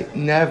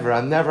 I'm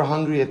never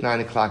hungry at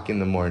 9 o'clock in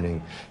the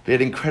morning.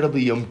 But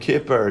incredibly Yom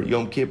Kippur,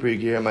 you can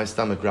hear my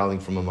stomach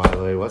growling from a mile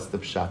away. What's the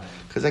pshat?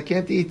 Because I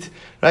can't eat,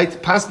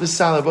 right? Pas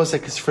b'sala,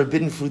 because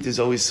forbidden fruit is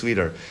always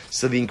sweeter.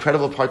 So the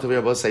incredible part of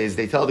it, is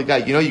they tell the guy,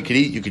 you could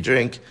eat, you could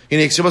drink.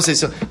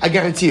 So I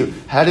guarantee you,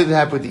 how did it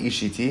happen with the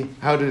Ishiti?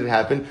 How did it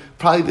happen?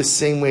 Probably the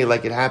same way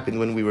like it happened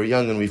when we were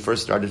young and we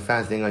first started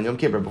fasting on Yom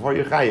Kippur, before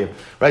you're chayiv,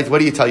 right? What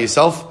do you tell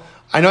yourself?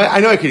 I know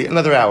I could eat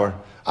another hour.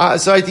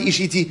 So I had to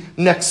ishiti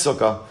next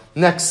sukkah.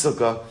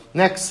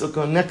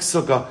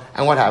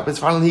 And what happens?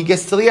 Finally, he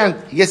gets to the end.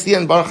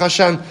 Baruch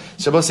Hashem.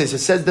 Shabbos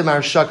says the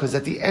Marsha, because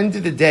at the end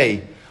of the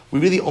day, we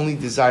really only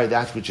desire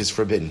that which is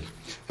forbidden.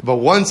 But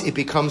once it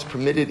becomes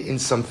permitted in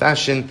some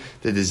fashion,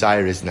 the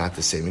desire is not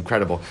the same.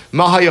 Incredible.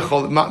 What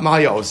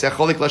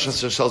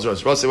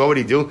would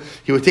he do?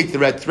 He would take the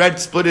red thread,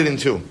 split it in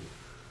two.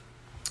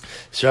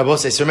 So Rabbi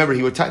says, so remember,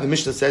 the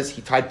Mishnah says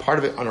he tied part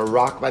of it on a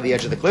rock by the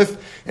edge of the cliff,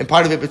 and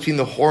part of it between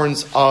the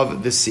horns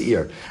of the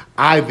seir.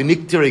 Why don't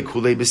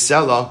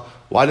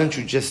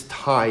you just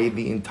tie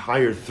the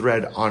entire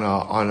thread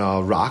on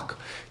a rock?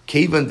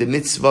 Kevan the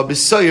mitzvah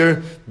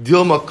b'soyer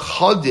dilma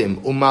kadim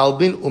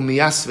umalbin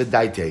umiyas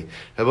v'daite.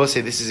 Rabbi say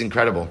this is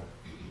incredible.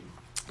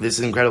 This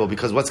is incredible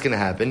because what's going to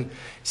happen?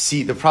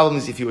 See, the problem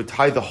is if you would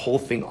tie the whole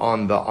thing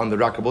on the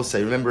rock. Rabbi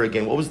say, remember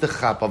again, what was the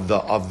chap of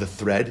the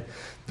thread?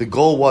 The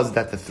goal was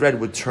that the thread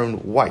would turn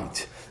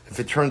white. If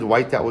it turned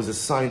white, that was a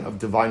sign of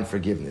divine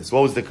forgiveness.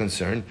 What was the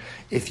concern?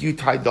 If you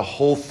tied the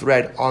whole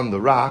thread on the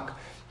rock,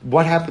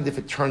 what happened if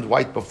it turned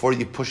white before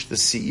you pushed the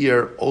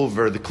seir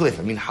over the cliff?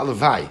 I mean,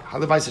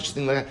 halavai, such a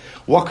thing like that.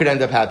 What could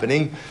end up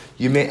happening?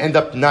 You may end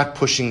up not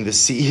pushing the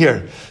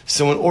seir.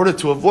 So in order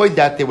to avoid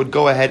that, they would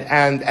go ahead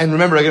and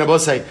remember, I'm going to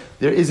both say,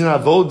 there is an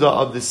avoda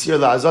of the seir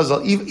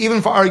la'azazel,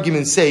 even for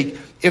argument's sake,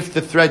 if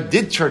the thread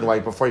did turn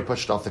white before he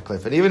pushed it off the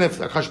cliff. And even if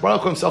Akash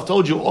Baruch Hu himself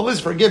told you all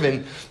is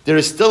forgiven, there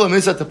is still a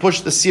mitzvah to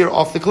push the seir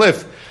off the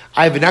cliff.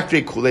 I have an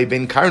akre kulei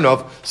ben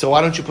karnov, so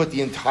why don't you put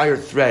the entire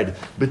thread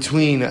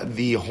between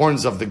the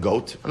horns of the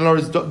goat? In other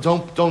words,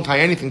 don't tie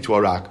anything to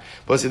a rock.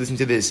 But say, listen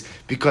to this,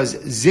 because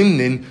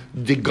zimnin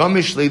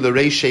degamish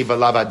le'lerei sheva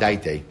lava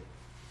daite.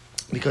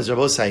 Because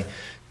Rabbi say,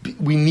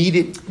 we need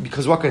it,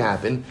 because what could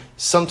happen?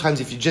 Sometimes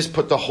if you just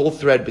put the whole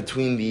thread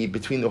between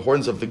the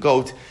horns of the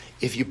goat,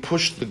 if you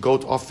push the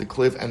goat off the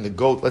cliff and the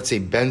goat, let's say,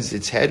 bends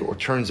its head or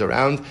turns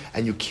around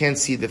and you can't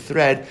see the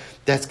thread,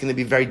 that's going to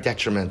be very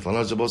detrimental. And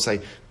I was about to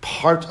say,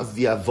 part of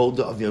the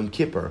avoda of Yom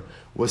Kippur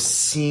was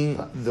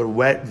seeing the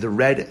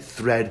red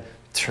thread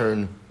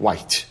turn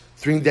white.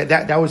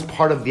 That was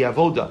part of the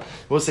avoda.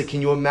 We'll say,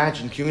 can you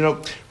imagine?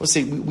 We'll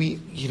say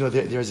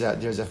there's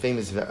a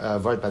famous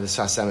word by the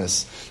Sfas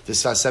Emes. The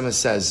Sfas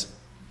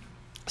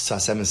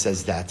Emes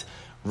says that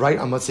right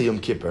on Motzei Yom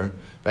Kippur,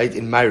 right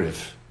in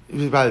Ma'ariv.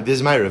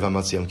 There's Ma'ariv on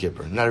Motzei Yom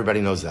Kippur. Not everybody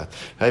knows that,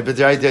 right? But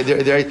there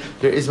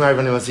is Ma'ariv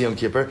on Motzei Yom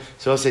Kippur.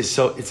 So I'll say,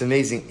 so it's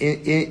amazing.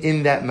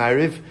 In that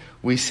Ma'ariv,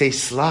 we say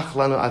Slach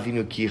Lanu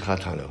Avinu Ki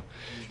Chatanu.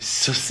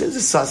 So says the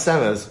Sfas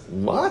Emes,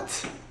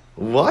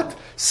 what?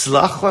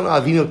 Slach Lanu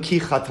Avinu Ki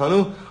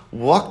Chatanu?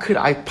 What could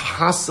I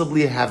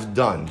possibly have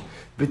done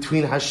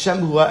between Hashem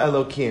Hua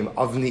Elokim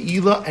of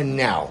Ne'ilah and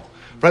now.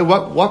 Right?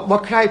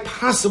 What could I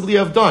possibly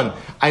have done?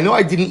 I know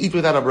I didn't eat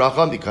without a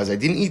bracha because I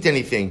didn't eat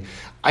anything.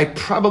 I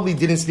probably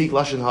didn't speak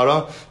Lashon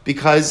Hara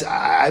because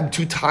I'm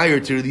too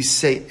tired to really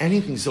say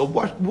anything. So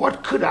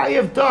what could I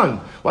have done?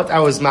 What I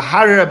was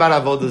maharer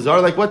about Avodah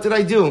Zarah, like what did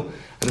I do?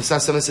 And the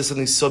Sasana says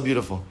something so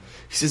beautiful.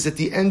 He says, at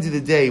the end of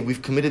the day,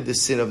 we've committed the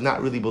sin of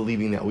not really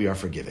believing that we are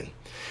forgiven. You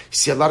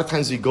see, a lot of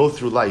times we go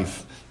through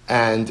life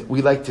and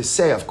we like to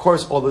say, of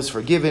course, all is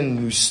forgiven,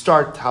 new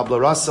start, tabla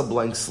rasa,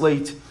 blank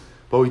slate,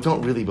 but we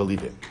don't really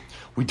believe it.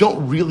 We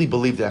don't really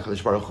believe that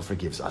HaKadosh Baruch Hu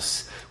forgives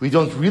us. We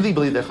don't really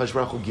believe that HaKadosh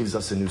Baruch Hu gives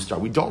us a new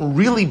start. We don't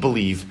really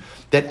believe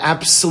that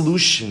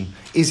absolution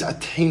is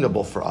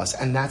attainable for us,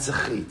 and that's a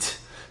chait.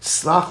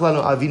 Slach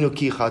lanu avinu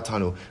ki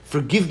chatanu.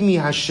 Forgive me,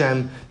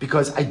 Hashem,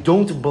 because I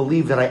don't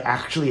believe that I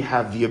actually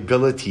have the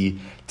ability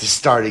to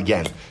start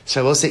again.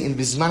 So I will say, in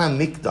Bizman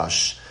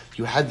HaMikdash,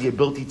 you had the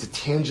ability to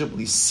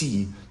tangibly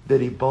see the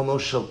Ribono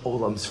Shel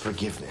Olam's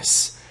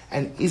forgiveness.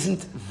 And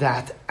isn't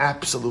that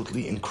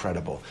absolutely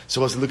incredible?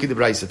 So let's look at the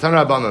Braisa. Tan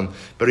Rabbanan,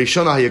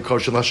 Berishona hayakor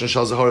shalashon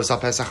shal zahoras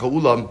hapesach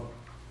ha'ulam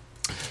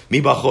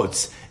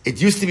mibachutz.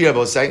 It used to be,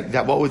 Rabbi say,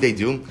 that what would they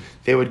do?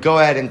 They would go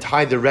ahead and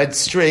tie the red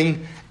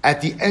string at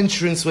the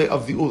entranceway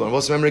of the ulam.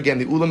 Also remember again,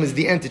 the ulam is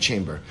the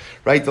antechamber,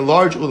 right? The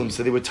large ulam.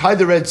 So they would tie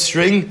the red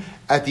string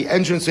at the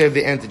entranceway of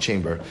the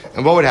antechamber.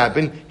 And what would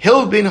happen?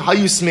 Hilbin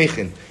hayu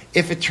smechin.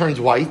 If it turned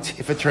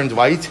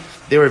white,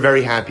 they were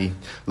very happy.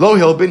 Lo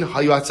hilbin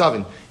hayu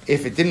atzavin.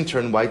 If it didn't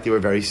turn white, they were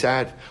very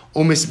sad.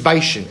 Umis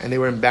baishin, and they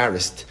were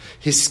embarrassed.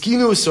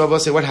 Hiskinu, so Rabbi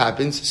say, what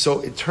happens?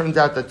 So it turned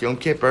out that Yom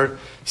Kippur,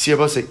 see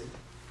Rabbi say,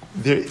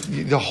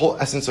 the whole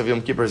essence of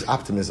Yom Kippur is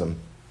optimism.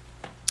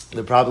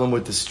 The problem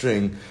with the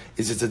string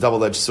is it's a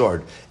double-edged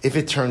sword. If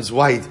it turns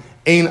white,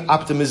 ain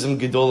optimism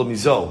gedol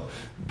mizo.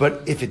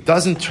 But if it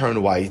doesn't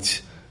turn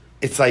white,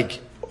 it's like,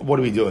 what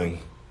are we doing?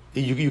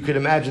 You could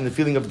imagine the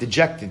feeling of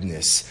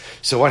dejectedness.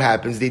 So what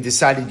happens? They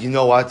decided, you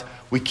know what?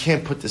 We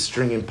can't put the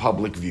string in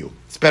public view.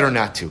 It's better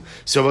not to.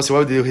 So what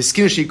would they do? So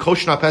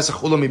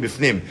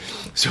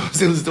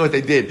listen to what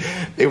they did.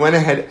 They went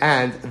ahead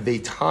and they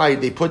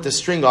put the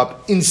string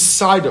up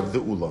inside of the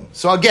ulam.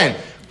 So again,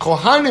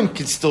 Kohanim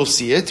could still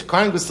see it,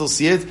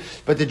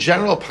 but the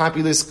general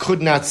populace could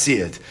not see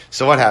it.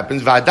 So what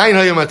happens? I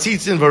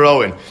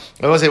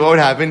will say, what would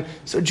happen?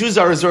 So Jews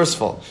are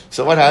resourceful.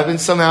 So what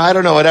happens? Somehow, I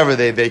don't know, whatever,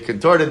 they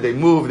contorted, they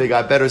moved, they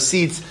got better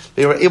seats,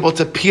 they were able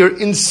to peer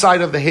inside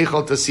of the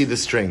heichal to see the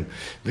string.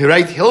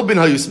 Right? Hilbin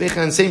hayusmech,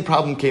 and the same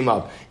problem came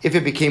up. If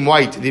it became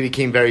white, they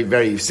became very,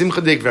 very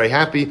simchadik, very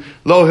happy.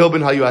 Lo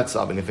hilbin hayu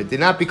atzav. And if it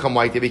did not become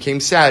white, they became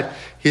sad.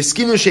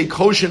 Hiskinu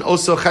sheikoshin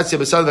also chatzia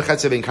b'sad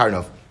v'chatzia ben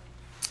karnov.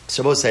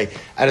 So we'll say,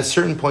 at a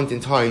certain point in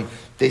time,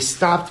 they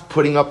stopped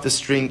putting up the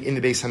string in the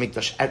Beis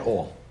Hamikdash at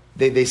all.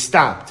 They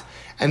stopped.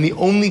 And the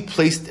only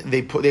place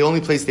they put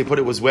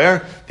it was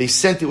where? They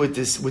sent it with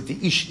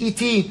the Ish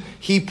Iti.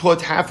 He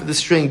put half of the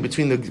string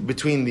between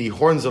the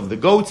horns of the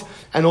goat,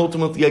 and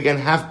ultimately again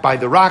half by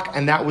the rock,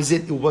 and that was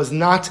it. It was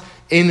not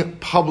in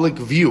public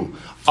view.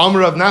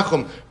 Amr Rav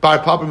Nachum bar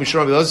Papa Mishum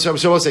Rabbi Elazar.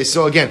 So we'll say,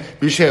 so again,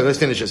 let's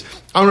finish this.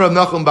 Amr Rav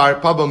Nachum bar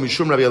Papa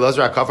Mishum Rabbi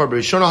Elazar Akafar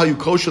Berishona Hayu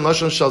Koshin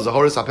Lashon Shel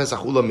Zahoras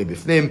HaPesach Ulam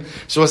Mibifnim.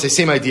 So we'll say,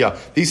 same idea.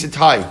 They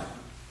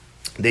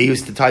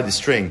used to tie the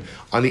string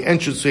on the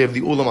entranceway of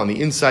the ulam on the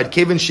inside.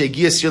 Kevin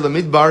shegia sir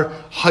midbar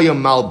hayam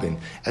malbin.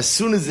 As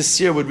soon as the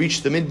seer would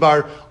reach the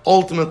midbar,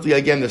 ultimately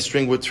again the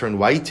string would turn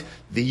white.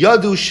 The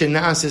yadu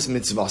shenasis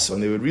mitzvaso,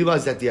 and they would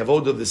realize that the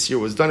avodah of the seer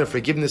was done and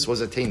forgiveness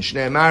was attained.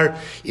 Shneimar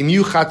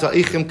imyu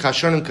chata'ichem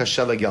kashanim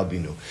kashala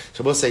galbinu.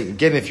 So we'll say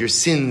again, if your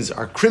sins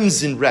are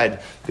crimson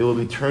red, they will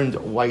be turned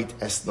white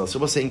as snow. So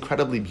we'll say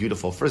incredibly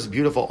beautiful. First,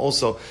 beautiful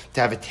also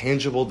to have a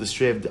tangible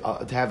display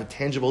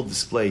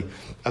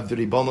of the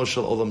Ribono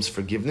Shel Olam's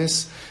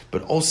forgiveness,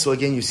 but also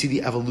again you see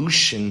the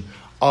evolution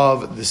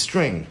of the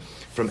string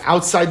from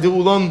outside the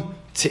ulam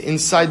to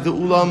inside the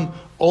ulam.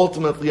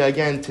 Ultimately,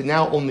 again, to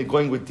now only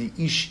going with the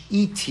Ish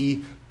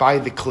Iti by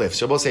the cliff.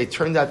 So I will say, it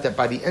turned out that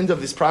by the end of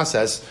this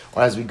process,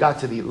 or as we got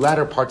to the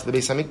latter part of the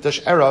Beis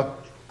Hamikdash era,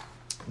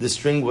 the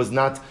string was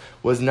not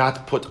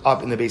put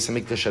up in the Beis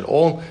Hamikdash at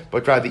all,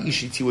 but rather the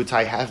Ish Iti would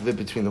tie half of it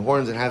between the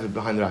horns and half of it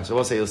behind the rock. So I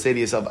will say, you'll say to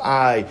yourself,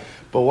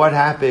 but what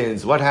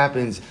happens? What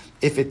happens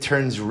if it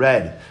turns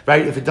red?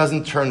 Right? If it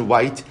doesn't turn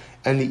white,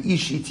 and the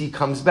Ish Iti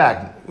comes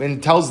back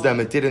and tells them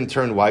it didn't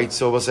turn white,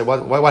 so we'll say,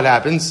 what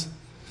happens?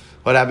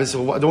 What happens?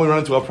 So don't we run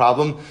into a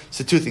problem?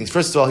 So two things.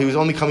 First of all, he was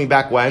only coming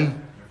back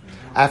when?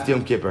 After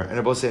Yom Kippur. And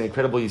I both say an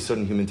incredible yisod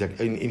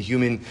in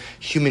human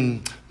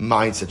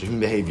mindset,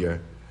 human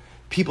behavior.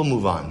 People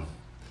move on.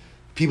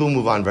 People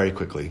move on very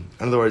quickly.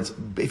 In other words,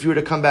 if you were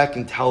to come back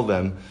and tell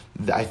them,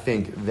 I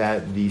think,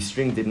 that the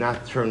string did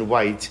not turn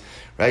white,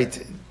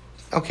 right?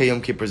 Okay,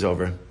 Yom Kippur's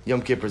over.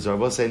 Yom Kippur's over.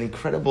 We'll say an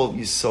incredible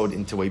yisod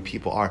into the way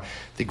people are.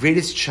 The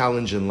greatest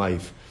challenge in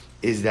life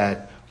is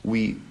that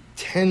we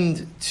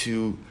tend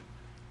to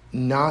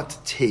not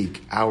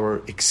take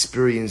our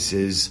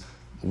experiences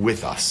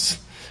with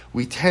us.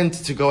 We tend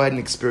to go ahead and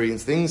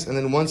experience things, and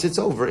then once it's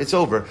over, it's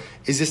over.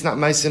 Is this not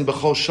Maisim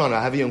B'chol Shana?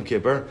 I have Yom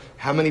Kippur.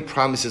 How many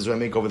promises do I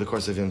make over the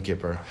course of Yom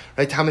Kippur?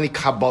 Right? How many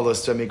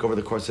Kabbalahs do I make over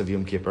the course of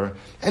Yom Kippur?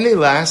 And they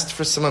last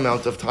for some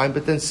amount of time,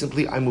 but then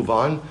simply I move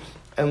on,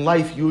 and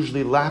life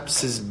usually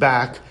lapses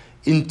back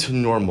into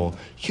normal.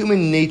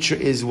 Human nature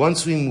is,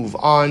 once we move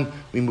on,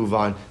 we move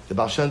on. The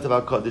Baal Shem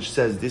Tov HaKadosh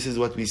says, this is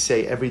what we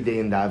say every day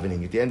in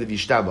davening. At the end of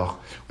Yishtabach,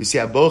 we say,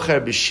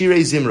 Abocher b'shirei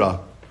zimra.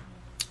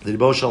 The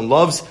Rebbe Shalom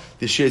loves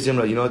the shirei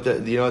zimra. You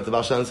know what the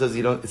Baal Shem says?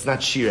 It's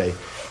not shirei,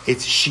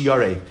 it's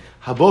shiarei.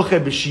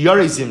 Habocher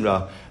b'shiarei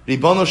zimra.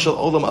 Ribono shel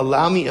olam,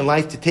 allow me in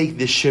life to take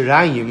the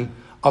shirayim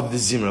of the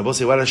zimra. We'll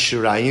say, what are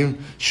shirayim?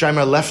 Shirayim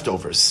are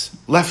leftovers.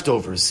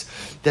 Leftovers.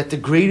 That the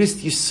greatest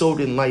yesod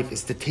in life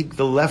is to take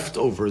the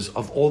leftovers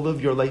of all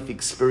of your life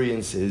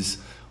experiences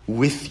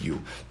with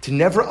you. To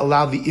never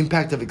allow the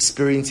impact of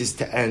experiences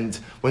to end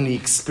when the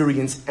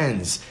experience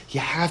ends. You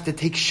have to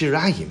take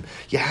shirayim.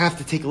 You have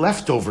to take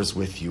leftovers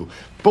with you.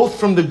 Both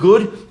from the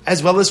good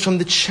as well as from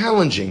the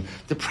challenging.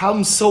 The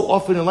problem so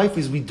often in life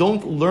is we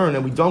don't learn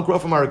and we don't grow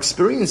from our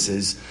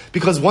experiences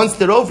because once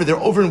they're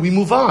over and we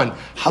move on.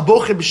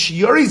 Haboche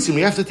b'shiyarizim.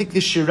 We have to take the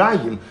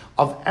shirayim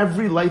of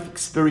every life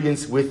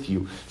experience with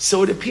you.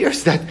 So it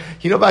appears that,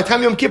 by the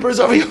time Yom Kippur is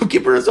over, Yom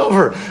Kippur is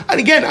over. And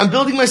again, I'm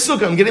building my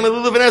sukkah. I'm getting my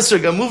lulav and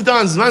esrog. I'm moved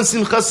on. Zman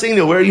simcha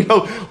seinu, where,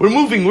 we're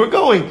moving, we're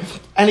going.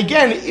 And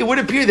again, it would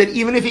appear that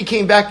even if he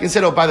came back and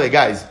said, oh, by the way,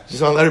 guys,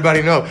 just want to let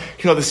everybody know,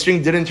 the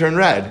string didn't turn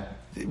red.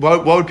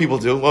 What would people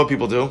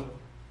do?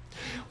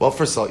 Well,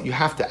 first of all, you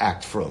have to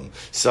act from.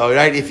 So,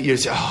 right, if you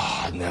say,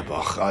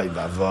 Nebuch,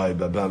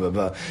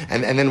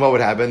 and then what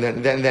would happen?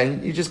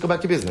 Then you just go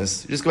back to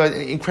business. You just go back.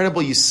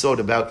 Incredible yesod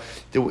about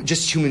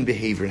just human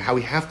behavior and how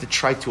we have to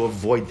try to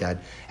avoid that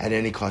at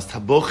any cost.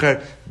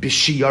 Habocher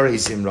b'shiyarei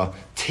zimra.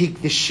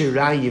 Take the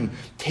shirayim,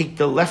 take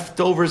the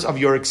leftovers of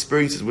your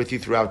experiences with you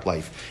throughout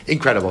life.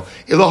 Incredible.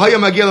 Elohaya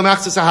magil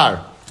machzas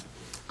sahar.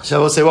 So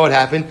we'll say what would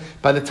happen?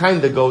 By the time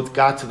the goat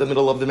got to the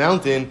middle of the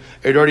mountain,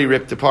 it already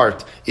ripped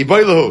apart.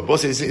 Iboilahu, we'll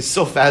say it's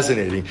so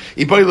fascinating.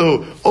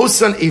 Iboilahu,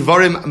 osan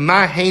ivarim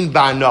mahein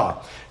ba'ana.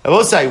 I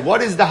will say,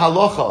 what is the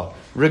halacha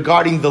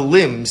regarding the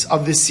limbs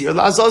of the seir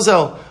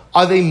la'azazel?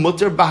 Are they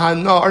mutter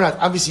bahana or not?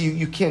 Obviously,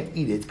 you can't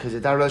eat it because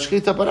it's dar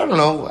shchita, but I don't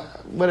know,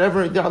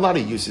 whatever. There are a lot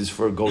of uses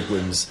for goat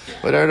limbs,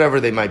 whatever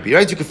they might be.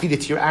 Right? You could feed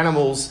it to your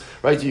animals.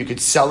 Right? You could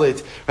sell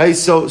it. Right?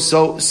 So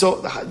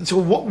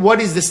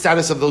what is the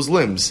status of those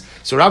limbs?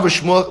 So Rav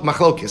Shmuel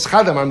Machlokes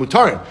Chadam are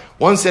mutarin.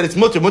 One said it's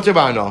mutter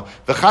bahana.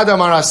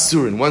 V'chadam are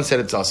asurin. One said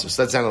it's asur.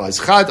 So let's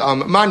analyze.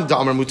 Chadam man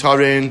da'amar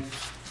mutarin.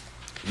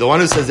 The one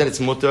who says that it's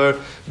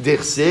mutter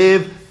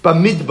dichsev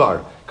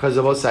b'midbar. Because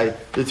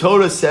the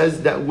Torah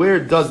says that where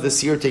does the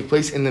seer take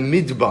place? In the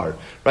midbar,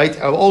 right?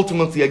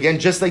 Ultimately, again,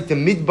 just like the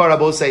midbar,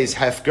 Abosai is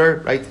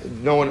hefker, right?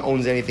 No one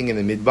owns anything in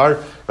the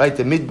midbar, right?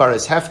 The midbar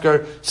is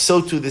hefker, so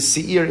too the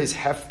seer is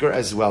hefker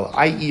as well.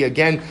 I.e.,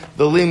 again,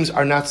 the limbs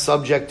are not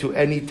subject to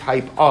any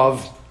type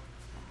of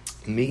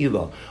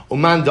me'ilah.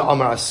 Uman da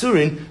amar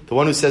asurin, the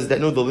one who says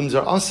that no, the limbs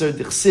are asur,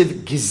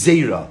 dichsiv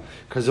gizera.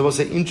 Because I will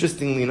say,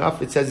 interestingly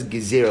enough, it says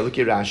Gezerah. Look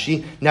at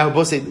Rashi. Now, I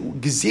will say,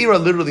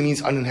 Gezerah literally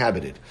means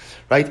uninhabited,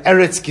 right?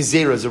 Eretz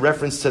Gezerah is a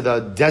reference to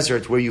the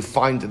desert where you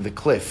find the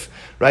cliff,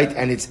 right?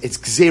 And it's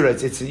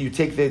Gezerah. It's you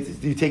take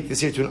this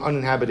here to an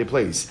uninhabited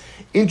place.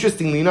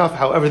 Interestingly enough,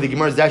 however, the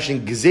Gemara is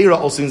dashing Gezerah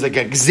also means like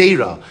a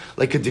Gezerah,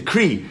 like a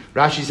decree.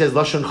 Rashi says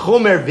Lashon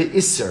Chomer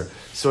ve'Isser.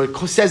 So it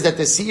says that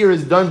the seir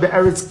is done by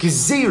Eretz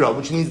Gezerah,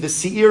 which means the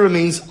seir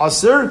remains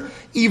asur.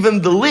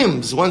 Even the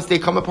limbs, once they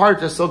come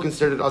apart, are still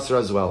considered asur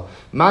as well.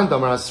 Man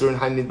damar asur and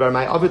hain midbar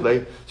mai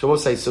avidle. So we'll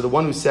say, so the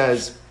one who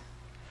says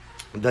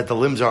that the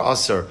limbs are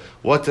asur,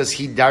 what does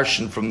he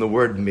darshan from the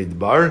word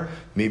midbar?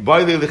 He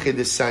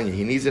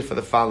needs it for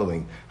the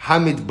following.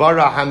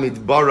 Hamidbara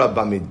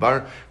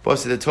bamidbar. But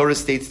the Torah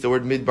states the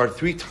word midbar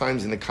 3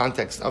 times in the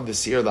context of the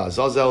seir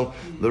la'azazel.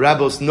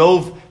 L'rabos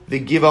nov, the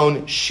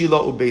givon shila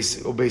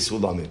ubeis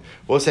ulamin.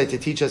 We'll say to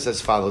teach us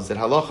as follows, that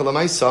halacha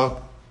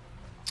l'maisa,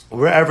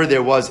 wherever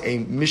there was a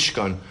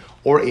mishkan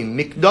or a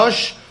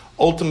mikdash,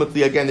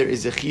 ultimately, again, there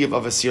is a chiyuv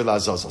of a seir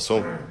la'azazel.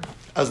 So,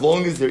 as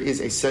long as there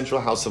is a central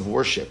house of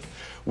worship,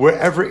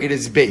 wherever it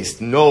is based,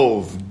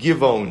 Nov,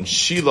 Givon,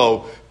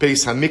 Shiloh,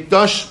 Beis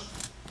HaMikdash,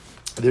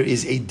 there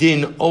is a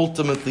din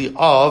ultimately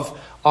of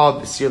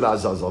Seir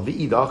La'azazel.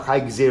 V'idach,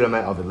 Chai Gezerah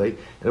Mai Avidlei.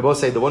 And I will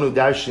say, the one who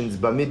darshins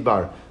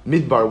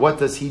Midbar, what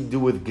does he do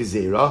with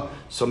Gezerah?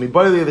 So,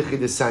 Midbar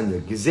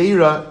Le'lechidesanya.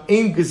 Gezerah,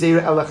 Ein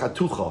Gezerah Ela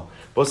Chatucha.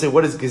 We'll say,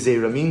 what does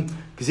Gezerah mean?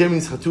 Gezerah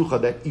means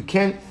Chatucha, that you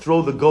can't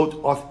throw the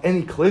goat off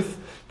any cliff,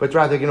 but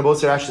rather, again, both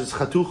say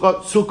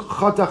chatucha, tzuk,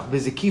 chatach,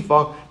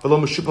 bezekifa, velo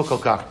meshupa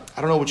kolkach.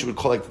 I don't know what you would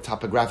call like the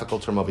topographical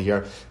term over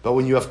here, but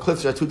when you have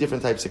cliffs, there are 2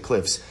 different types of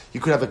cliffs. You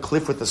could have a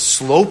cliff with a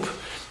slope,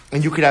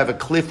 and you could have a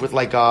cliff with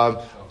like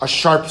a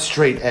sharp,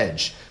 straight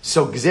edge.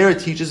 So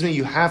Gezerah teaches me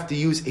you have to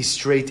use a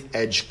straight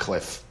edge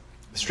cliff.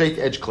 Straight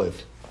edge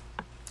cliff.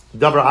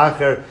 Davar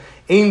acher,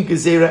 ein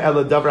Gezerah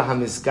ela davar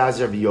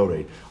hamisgazer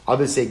v'yored.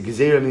 Others say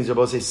Gezerah means, or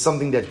both say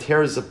something that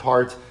tears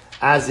apart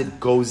as it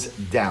goes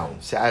down.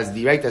 So as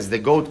the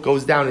goat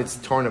goes down, it's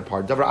torn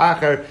apart. Davar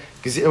acher,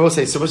 because I will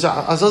say, so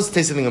I'll also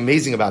say something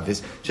amazing about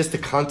this, just to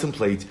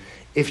contemplate.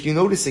 If you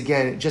notice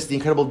again, just the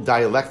incredible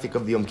dialectic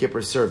of the Yom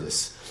Kippur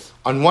service.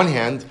 On one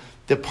hand,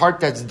 the part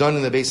that's done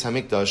in the Beis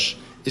Hamikdash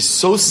is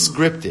so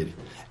scripted,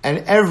 and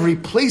every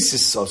place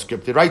is so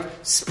scripted, right?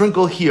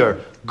 Sprinkle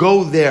here,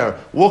 go there,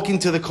 walk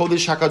into the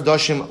Kodesh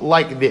HaKadoshim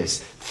like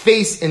this,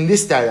 face in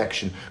this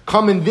direction,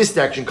 come in this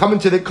direction, come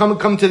to the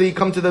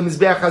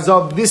Mizbeach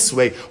Hazav this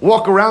way,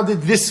 walk around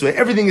it this way.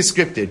 Everything is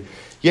scripted.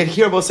 Yet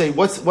here we'll say,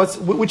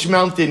 which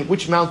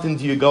mountain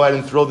do you go out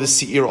and throw the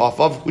seir off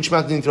of? Which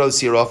mountain do you throw the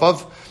seir off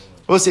of?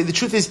 We'll say the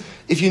truth is,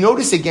 if you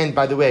notice again,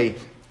 by the way,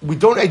 we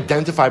don't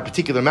identify a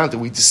particular mountain.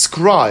 We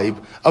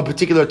describe a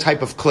particular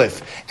type of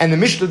cliff. And the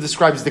Mishnah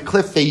describes the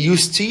cliff they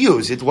used to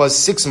use. It was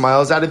 6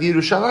 miles out of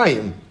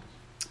Yerushalayim.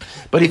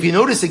 But if you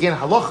notice again,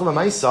 halacha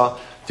l'maisa,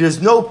 there's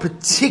no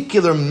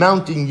particular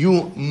mountain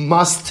you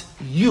must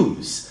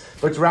use.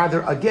 But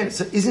rather, again,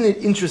 so isn't it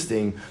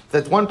interesting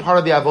that one part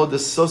of the avodah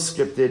is so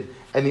scripted,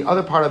 and the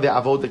other part of the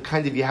avodah,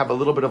 kind of you have a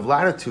little bit of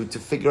latitude to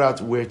figure out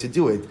where to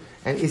do it.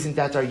 And isn't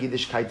that our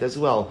Yiddishkeit as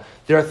well?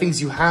 There are things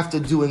you have to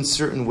do in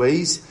certain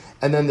ways,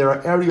 and then there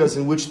are areas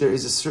in which there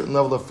is a certain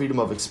level of freedom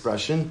of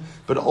expression,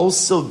 but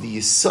also the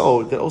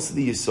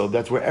yisod,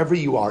 that wherever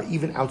you are,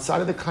 even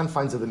outside of the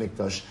confines of the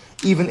Mikdash,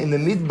 even in the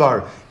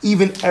Midbar,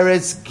 even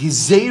Eretz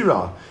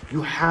Gezerah,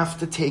 you have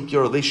to take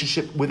your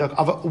relationship with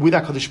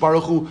HaKadosh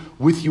Baruch Hu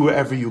with you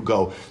wherever you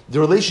go. The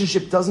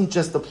relationship doesn't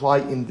just apply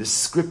in the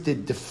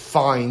scripted,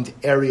 defined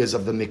areas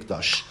of the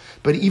Mikdash.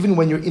 But even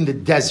when you're in the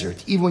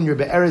desert, even when you're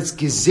Be'eretz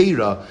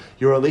Gezerah,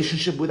 your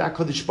relationship with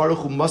HaKadosh Baruch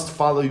Hu must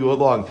follow you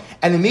along.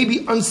 And it may be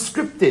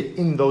unscripted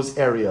in those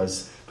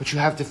areas, but you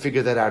have to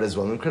figure that out as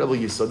well. Incredible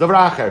yisod.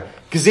 Davar acher,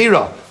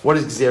 Gezerah. What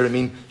does Gezerah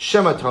mean?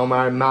 Shema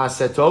tomar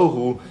ma'aseh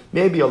tohu.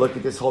 Maybe you'll look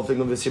at this whole thing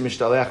of the Sir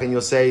Mishtalech and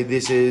you'll say,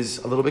 this is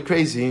a little bit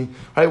crazy.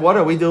 Right? What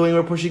are we doing?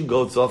 We're pushing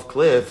goats off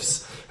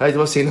cliffs. Right?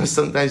 Well, so,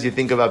 sometimes you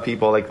think about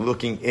people like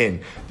looking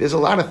in. There's a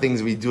lot of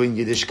things we do in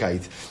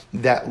Yiddishkeit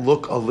that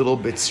look a little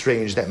bit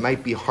strange, that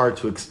might be hard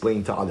to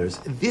explain to others.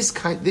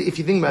 If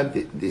you think about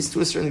it, this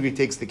to a certain degree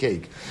takes the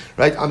cake.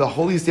 Right? On the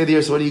holiest day of the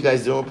year, so what are you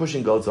guys doing? We're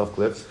pushing goats off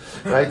cliffs.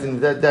 Right?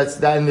 And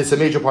and it's a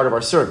major part of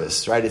our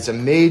service. Right? It's a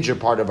major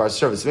part of our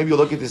service. Maybe you'll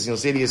look at this and you'll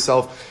say to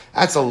yourself,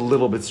 that's a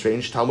little bit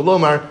strange. Talmud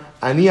Lomar,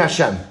 Ani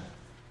Hashem.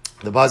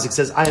 The Bazik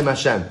says, I am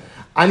Hashem.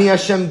 Ani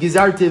Hashem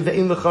gizarti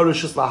ve'in lecha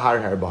reshus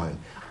lahar harbahin.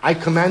 I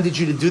commanded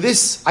you to do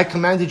this. I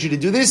commanded you to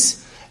do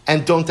this,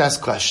 and don't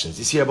ask questions.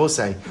 You see, Rabbi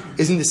saying,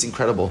 isn't this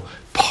incredible?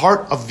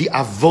 Part of the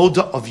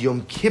avoda of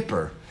Yom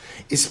Kippur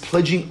is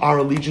pledging our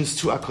allegiance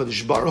to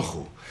HaKadosh Baruch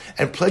Hu.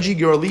 And pledging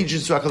your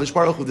allegiance to HaKadosh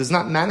Baruch Hu does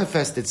not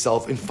manifest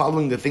itself in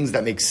following the things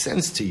that make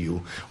sense to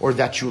you, or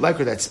that you like,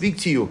 or that speak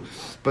to you.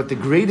 But the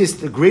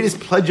greatest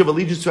pledge of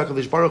allegiance to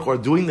HaKadosh Baruch Hu are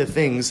doing the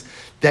things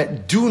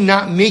that do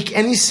not make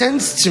any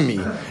sense to me.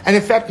 And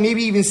in fact,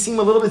 maybe even seem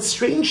a little bit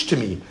strange to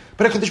me.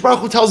 But HaKadosh Baruch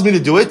Hu tells me to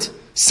do it,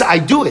 so I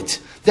do it.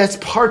 That's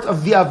part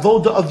of the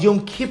avoda of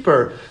Yom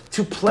Kippur,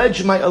 to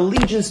pledge my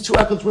allegiance to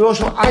HaKadosh Baruch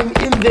Hu. I'm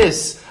in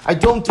this. I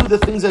don't do the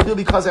things I do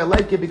because I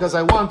like it, because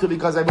I want to,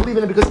 because I believe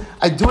in it, because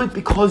I do it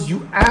because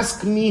you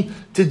ask me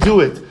to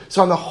do it.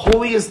 So on the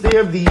holiest day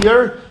of the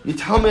year, you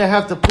tell me I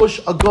have to push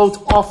a goat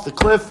off the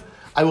cliff,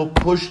 I will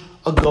push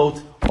a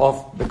goat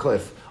off the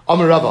cliff.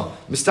 Amar Rava,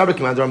 Mistabra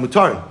Commander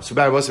Mutar. So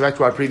back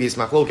to our previous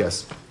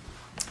machlokas.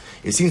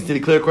 It seems to be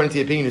clear according to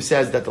the opinion who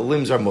says that the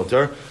limbs are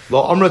mutter.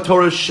 Lo amra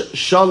Torah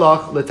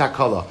shalach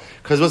letakala.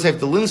 Because we'll say if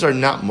the limbs are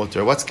not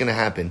mutter, what's going to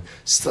happen?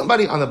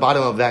 Somebody on the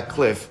bottom of that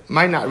cliff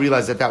might not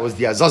realize that was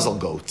the Azazel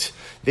goat.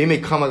 They may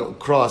come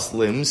across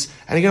limbs,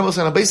 and again,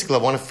 on a basic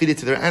level, want to feed it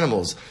to their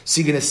animals. So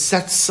you're going to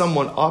set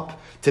someone up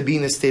to be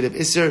in a state of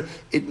Isser.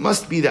 It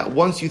must be that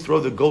once you throw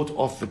the goat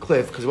off the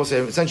cliff, because we'll say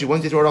essentially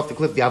once you throw it off the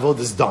cliff, the avodah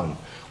is done.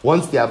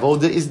 Once the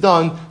avodah is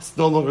done, it's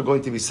no longer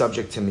going to be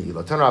subject to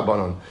me'ilah. Tana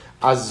Rabbanon.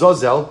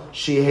 Azazel,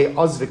 shehei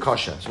oz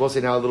v'kasha. So we'll say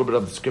now a little bit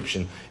of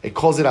description. It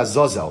calls it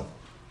Azazel.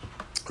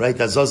 Right?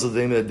 Azazel is the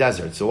name of the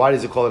desert. So why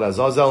does it call it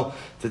Azazel?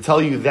 To tell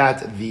you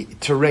that the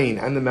terrain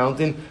and the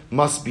mountain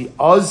must be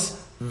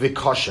oz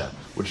v'kasha,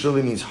 which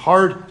really means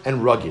hard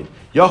and rugged.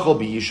 Yachol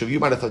b'yishuv. You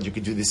might have thought you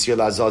could do this here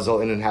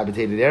Azazel in an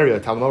inhabited area.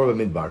 Talmud Lomar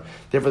b'midbar.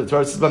 Therefore the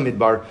Torah says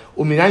b'midbar.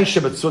 U'minayin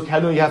shebatzuk. How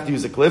do you have to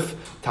use a cliff?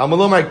 Talmud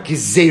Lomar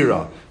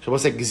gezerah. So we'll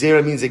say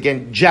gezerah means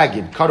again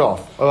jagged, cut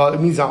off.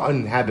 It means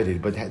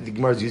uninhabited, but the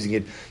Gemara is using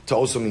it to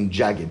also mean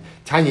jagged.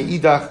 Tanya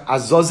idach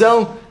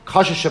Azazel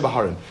kasha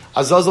shebaharim.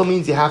 Azazel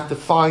means you have to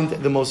find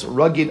the most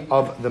rugged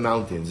of the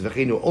mountains.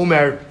 V'chinu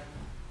omer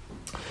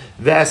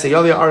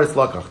v'esayali aretz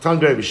lakach. Tan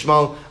b'Rei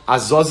Bishmal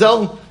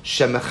Azazel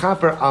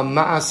shemechaper al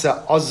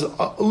ma'asa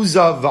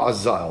uza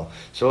va'azael.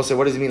 So we'll say,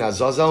 what does it mean,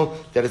 azazel?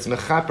 That it's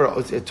mechaper,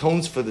 it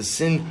atones for the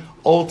sin,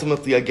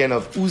 ultimately again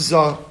of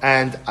uza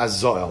and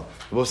azael.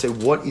 We'll say,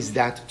 what is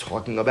that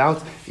talking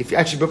about? If you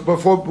actually,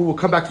 before we'll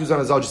come back to Uza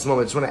and azael just a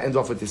moment, I just want to end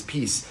off with this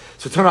piece.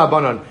 So Tana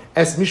Abanan,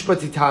 es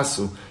mishpati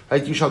tasu.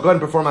 Right, you shall go and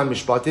perform on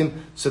mishpatim.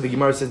 So the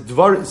Gemara says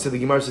dvarim. So the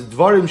Gemara says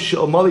dvarim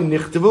she'omali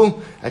nichtavu.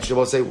 Actually,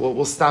 we'll say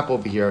we'll stop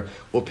over here.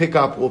 We'll pick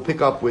up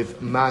with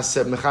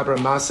masa mechaber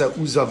masa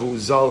uzav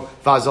uzal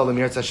vazal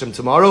emirat Hashem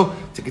tomorrow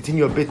to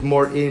continue a bit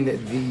more in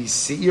the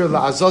seir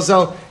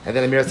la'azazel, and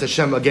then emirat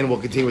Hashem again.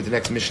 We'll continue with the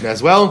next mission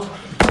as well.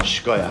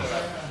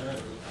 Shkoyach.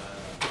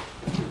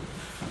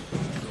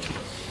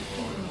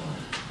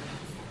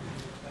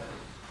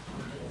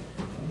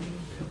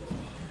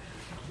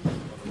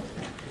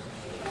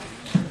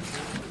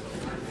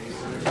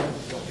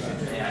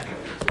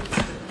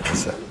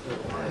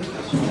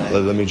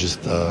 Let me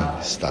just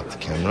stop the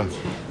camera.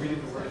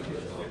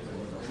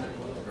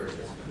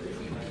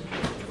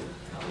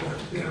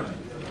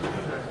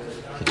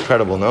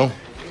 Incredible, no?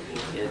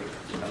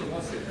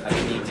 I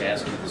need to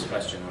ask you this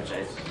question, which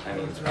I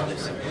mean, it's probably a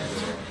simple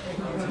answer.